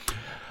hot.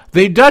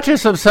 The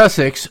Duchess of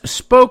Sussex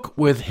spoke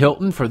with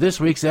Hilton for this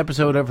week's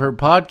episode of her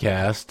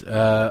podcast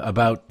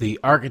about the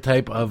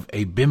archetype of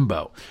a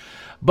bimbo,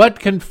 but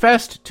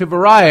confessed to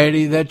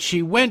Variety that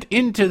she went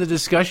into the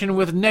discussion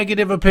with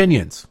negative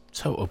opinions.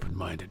 So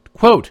open-minded.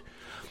 Quote,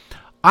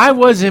 I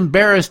was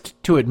embarrassed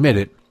to admit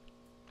it,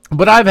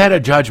 but I've had a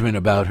judgment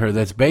about her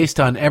that's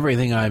based on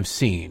everything I've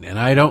seen, and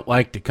I don't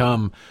like to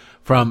come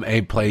from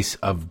a place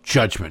of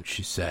judgment,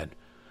 she said.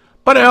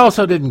 But I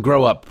also didn't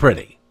grow up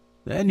pretty.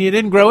 And you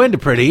didn't grow into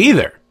pretty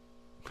either.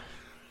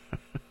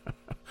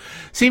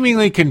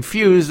 Seemingly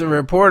confused, the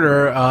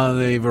reporter on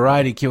the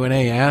Variety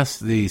Q&A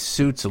asked the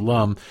Suits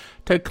alum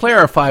to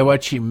clarify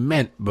what she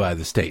meant by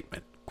the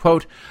statement.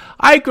 Quote,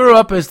 I grew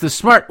up as the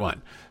smart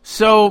one.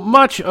 So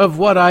much of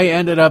what I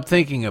ended up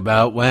thinking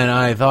about when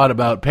I thought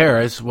about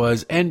Paris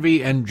was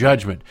envy and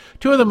judgment,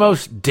 two of the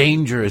most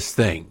dangerous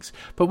things.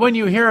 But when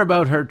you hear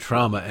about her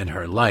trauma and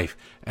her life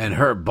and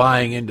her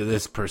buying into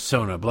this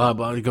persona, blah,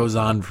 blah, it goes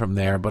on from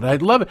there. But I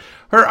love it.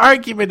 Her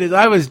argument is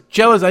I was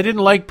jealous. I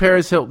didn't like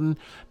Paris Hilton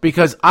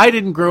because I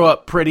didn't grow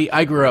up pretty.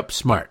 I grew up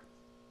smart.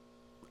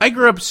 I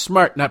grew up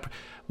smart, not...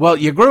 Well,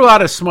 you grew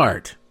out of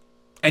smart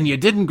and you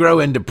didn't grow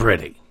into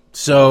pretty.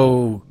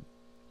 So...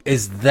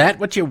 is that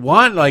what you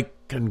want? Like,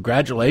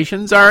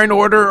 congratulations are in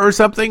order or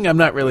something? I'm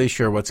not really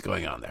sure what's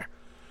going on there.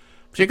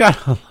 But you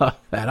gotta love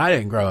that. I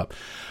didn't grow up.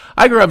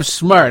 I grew up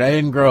smart. I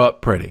didn't grow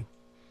up pretty.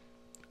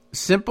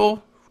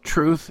 Simple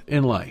truth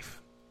in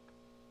life.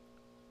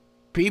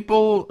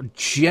 People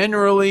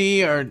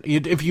generally are,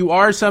 if you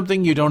are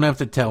something, you don't have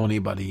to tell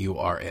anybody you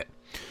are it.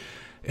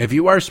 If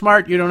you are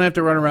smart, you don't have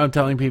to run around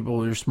telling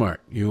people you're smart.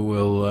 You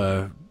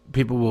will,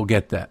 people will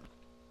get that.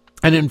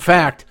 And in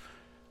fact,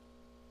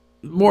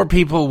 more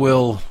people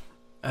will,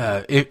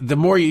 the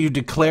more you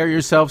declare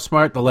yourself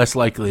smart, the less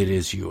likely it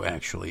is you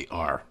actually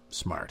are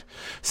smart.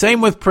 Same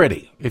with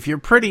pretty. If you're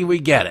pretty, we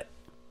get it.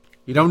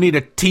 You don't need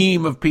a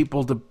team of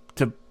people to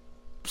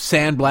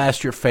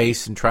sandblast your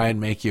face and try and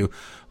make you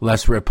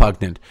less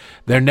repugnant.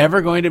 They're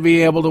never going to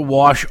be able to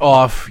wash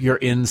off your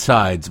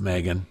insides,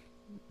 Meghan.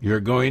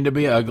 You're going to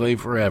be ugly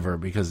forever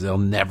because they'll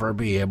never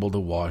be able to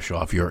wash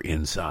off your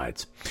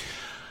insides.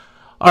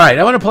 All right,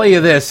 I want to play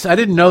you this. I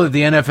didn't know that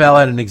the NFL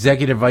had an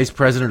executive vice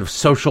president of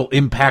social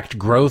impact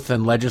growth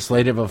and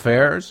legislative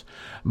affairs,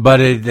 but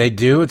they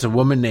do. It's a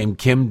woman named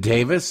Kim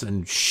Davis,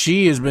 and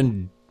she has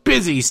been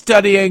busy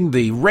studying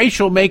the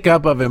racial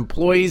makeup of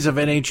employees of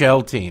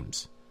NHL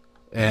teams,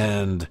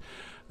 and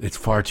it's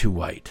far too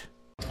white.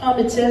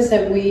 It says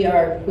that we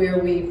are where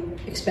we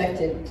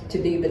expected to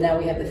be, but now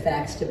we have the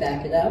facts to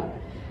back it up.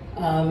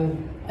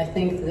 I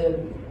think the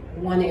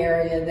one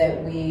area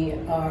that we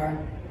are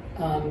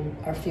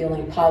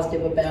feeling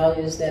positive about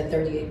is that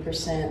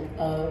 38%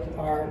 of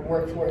our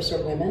workforce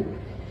are women.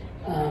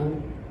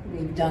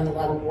 We've done a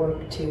lot of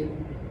work to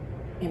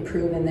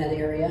improve in that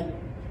area,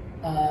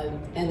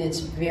 and it's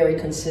very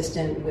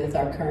consistent with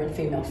our current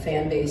female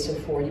fan base of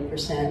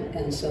 40%,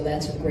 and so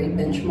that's a great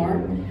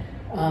benchmark.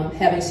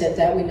 Having said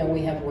that, we know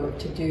we have work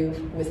to do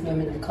with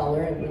women of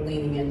color, and we're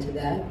leaning into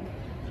that.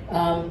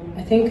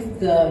 I think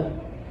the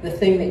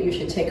thing that you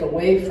should take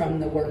away from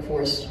the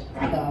workforce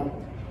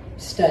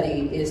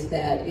study is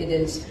that it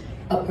is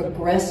a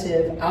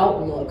progressive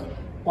outlook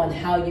on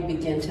how you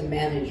begin to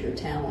manage your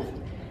talent.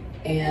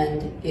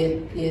 And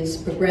it is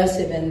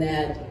progressive in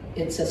that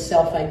it's a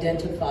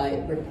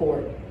self-identified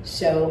report.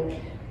 So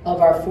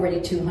of our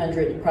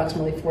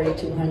approximately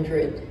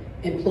 4,200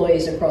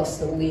 employees across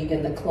the league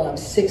and the club,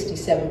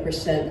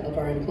 67% of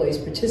our employees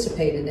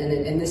participated in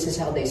it, and this is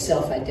how they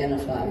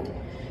self-identified.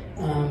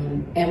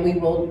 And we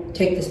will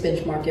take this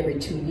benchmark every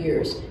 2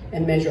 years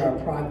and measure our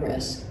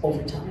progress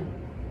over time.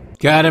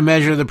 Got to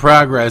measure the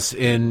progress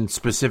in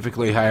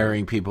specifically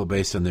hiring people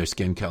based on their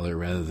skin color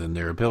rather than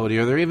their ability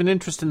or their even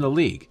interest in the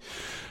league.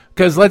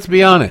 Because let's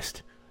be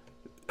honest,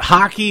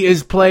 hockey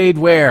is played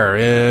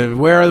where?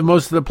 Where are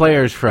most of the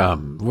players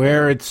from?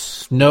 Where it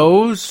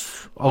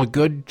snows a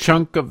good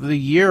chunk of the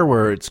year,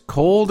 where it's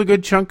cold a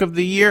good chunk of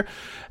the year.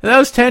 And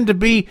those tend to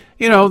be,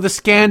 the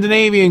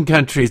Scandinavian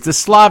countries, the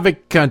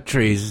Slavic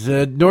countries,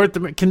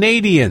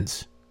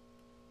 Canadians.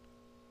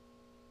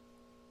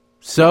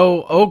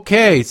 So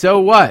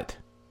what?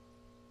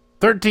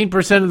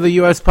 13% of the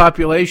U.S.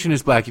 population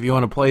is black if you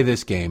want to play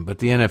this game, but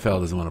the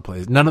NFL doesn't want to play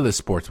this. None of the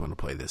sports want to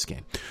play this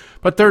game.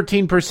 But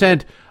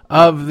 13%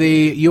 of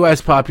the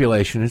U.S.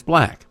 population is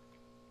black.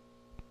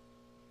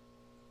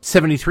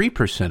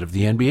 73% of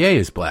the NBA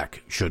is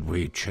black. Should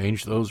we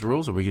change those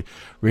rules? Do we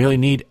really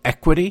need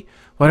equity?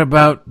 What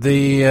about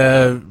the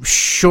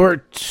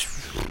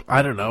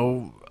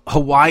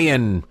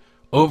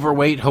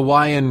overweight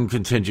Hawaiian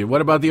contingent?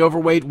 What about the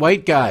overweight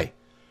white guy?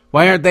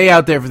 Why aren't they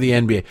out there for the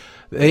NBA?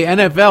 The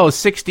NFL is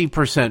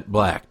 60%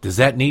 black. Does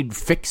that need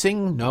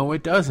fixing? No,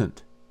 it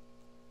doesn't.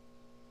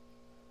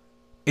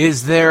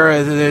 Is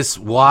there this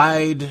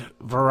wide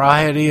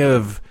variety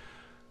of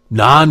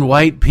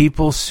non-white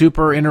people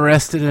super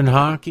interested in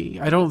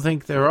hockey? I don't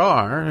think there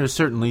are. There's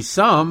certainly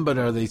some, but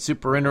are they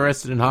super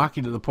interested in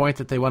hockey to the point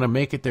that they want to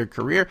make it their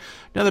career?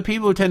 Now, the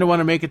people who tend to want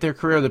to make it their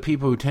career are the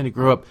people who tend to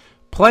grow up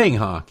playing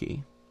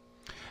hockey.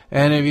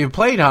 And if you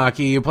played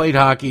hockey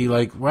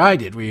like where I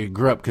did, where you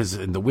grew up because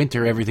in the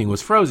winter everything was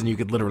frozen. You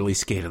could literally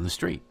skate on the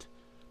street.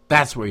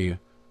 That's where you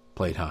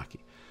played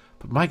hockey.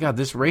 But my God,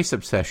 this race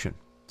obsession.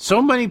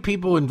 So many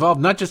people involved,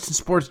 not just in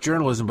sports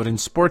journalism, but in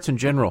sports in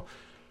general,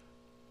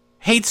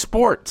 hate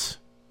sports.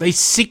 They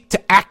seek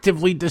to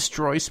actively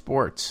destroy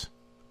sports.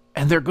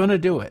 And they're going to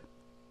do it.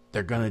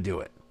 They're going to do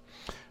it.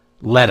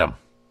 Let them.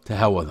 To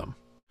hell with them.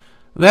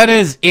 That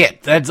is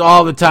it. That's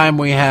all the time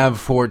we have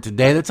for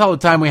today. That's all the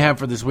time we have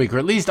for this week, or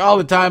at least all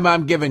the time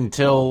I'm given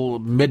till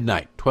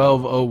midnight,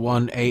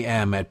 12:01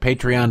 a.m. at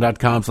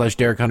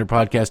patreon.com/Derek Hunter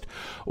Podcast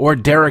or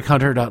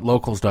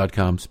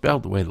DerekHunter.locals.com,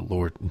 spelled the way the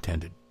Lord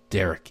intended.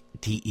 Derek,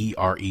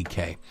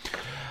 Derek.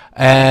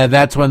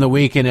 That's when the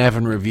Week in F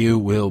and Review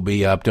will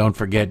be up. Don't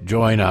forget,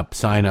 join up,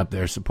 sign up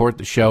there, support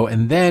the show,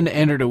 and then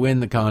enter to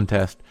win the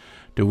contest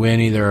to win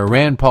either a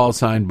Rand Paul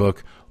signed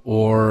book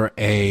or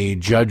a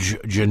Judge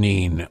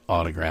Janine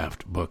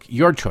autographed book.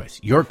 Your choice,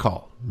 your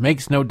call.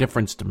 Makes no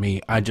difference to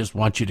me. I just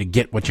want you to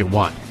get what you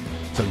want.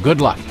 So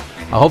good luck.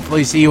 I'll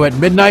hopefully see you at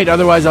midnight.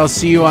 Otherwise, I'll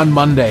see you on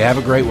Monday. Have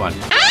a great one.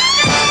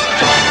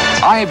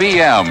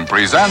 IBM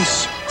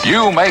presents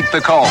You Make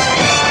the Call.